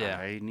I'm like, Yeah.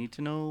 I need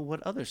to know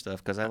what other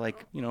stuff because I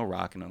like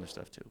rock and other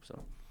stuff too.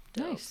 So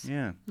Nice.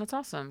 yeah, That's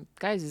awesome.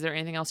 Guys, is there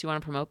anything else you want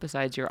to promote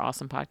besides your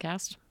awesome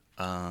podcast?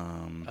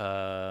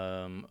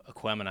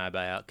 Aquemini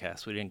by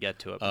Outkast. We didn't get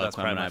to it, but that's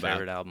Aquemini probably my by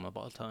favorite album of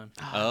all time.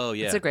 oh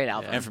yeah, It's a great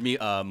album. And for me,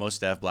 Most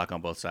Def, Black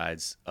on Both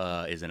Sides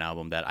is an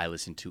album that I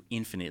listened to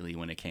infinitely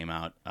when it came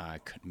out.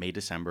 May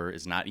December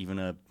is not even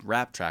a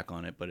rap track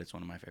on it, but it's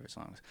one of my favorite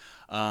songs.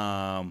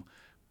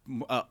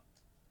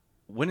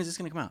 When is this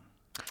gonna come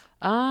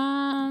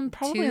out?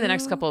 Probably in the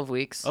next couple of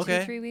weeks.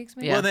 Okay, 2-3 weeks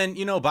maybe. Yeah. Well then,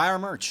 buy our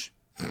merch.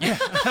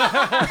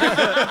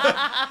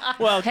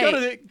 Well,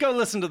 Hey. go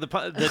listen to the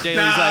Daily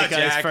Nah, Zeitgeist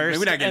Jack. first,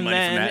 We're not getting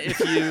and money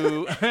from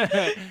then that.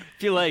 if you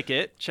if you like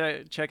it,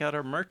 check out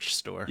our merch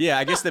store. Yeah,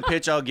 I guess the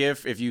pitch I'll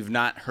give, if you've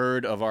not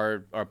heard of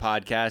our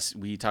podcast,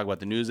 we talk about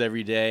the news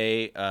every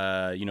day.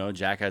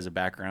 Jack has a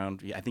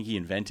background. I think he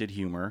invented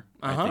humor.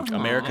 I think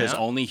America's Yeah.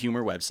 only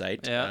humor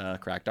website, Yeah.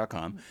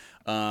 crack.com.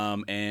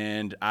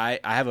 And I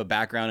have a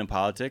background in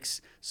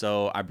politics,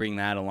 so I bring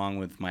that along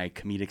with my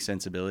comedic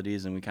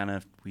sensibilities, and we kind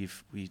of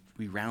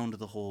we round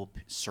the whole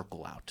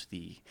circle out,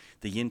 the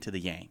yin to the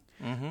yang.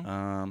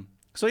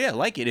 So yeah,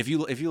 like it. If you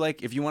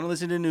want to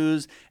listen to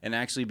news and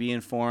actually be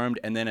informed,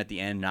 and then at the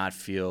end not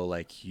feel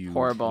like you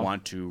Horrible.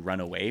 want to run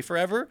away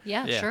forever.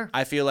 Yeah, Yeah. sure.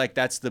 I feel like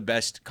that's the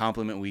best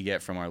compliment we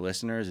get from our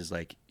listeners is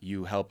like,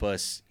 you help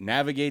us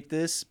navigate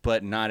this,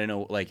 but not in a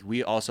like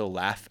we also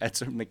laugh at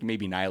some like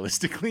maybe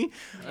nihilistically,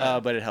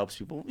 but it helps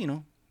people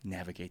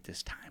navigate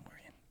this time we're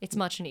in. It's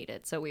much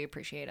needed, so we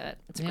appreciate it.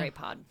 It's a Yeah. great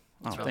pod.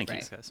 Oh, It's really thank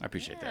great. you, guys. I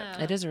appreciate that.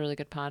 It is a really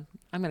good pod.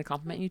 I'm going to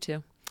compliment you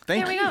too.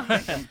 Thank There we you.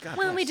 go. God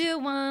When we bless. do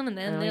one and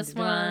then we this do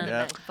one, one. and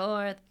Yeah. back and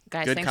forth.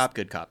 Guys, Good thanks. cop,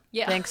 good cop.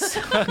 Yeah. Thanks.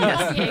 Yeah,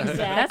 exactly.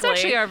 That's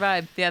actually our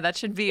vibe. Yeah, that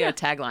should be a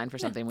tagline for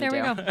something we There do.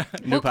 we go.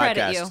 New We'll credit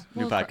podcast. you.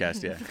 New We'll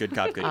podcast. Yeah. Good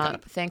cop, good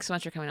cop. Thanks so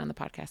much for coming on the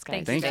podcast,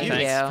 guys. Thank you.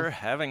 Thanks for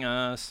having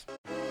us.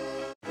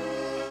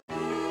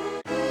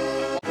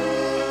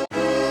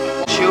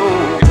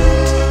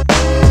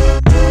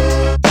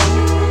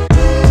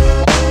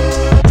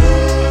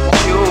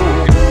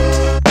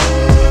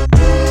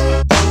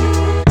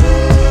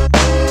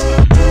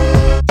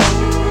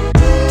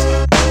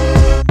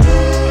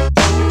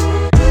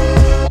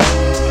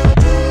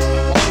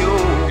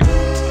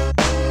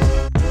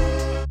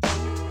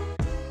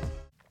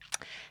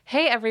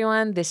 Hey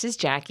everyone, this is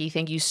Jackie.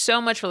 Thank you so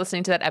much for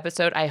listening to that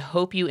episode. I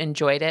hope you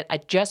enjoyed it. I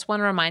just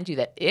want to remind you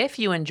that if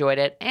you enjoyed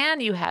it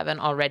and you haven't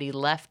already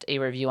left a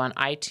review on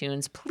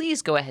iTunes,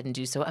 please go ahead and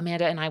do so.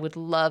 Amanda and I would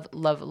love,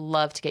 love,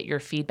 love to get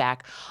your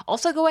feedback.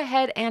 Also, go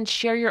ahead and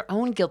share your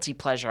own guilty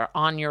pleasure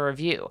on your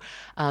review.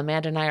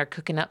 Amanda and I are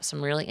cooking up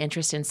some really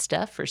interesting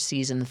stuff for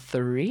season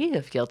 3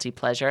 of Guilty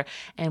Pleasure,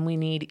 and we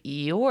need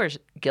your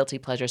guilty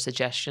pleasure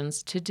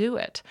suggestions to do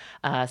it.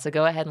 So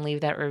go ahead and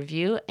leave that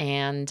review,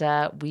 and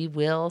we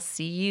will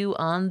see you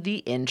on the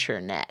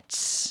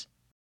internet.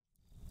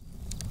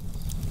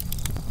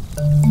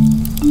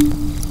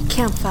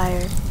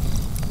 Campfire.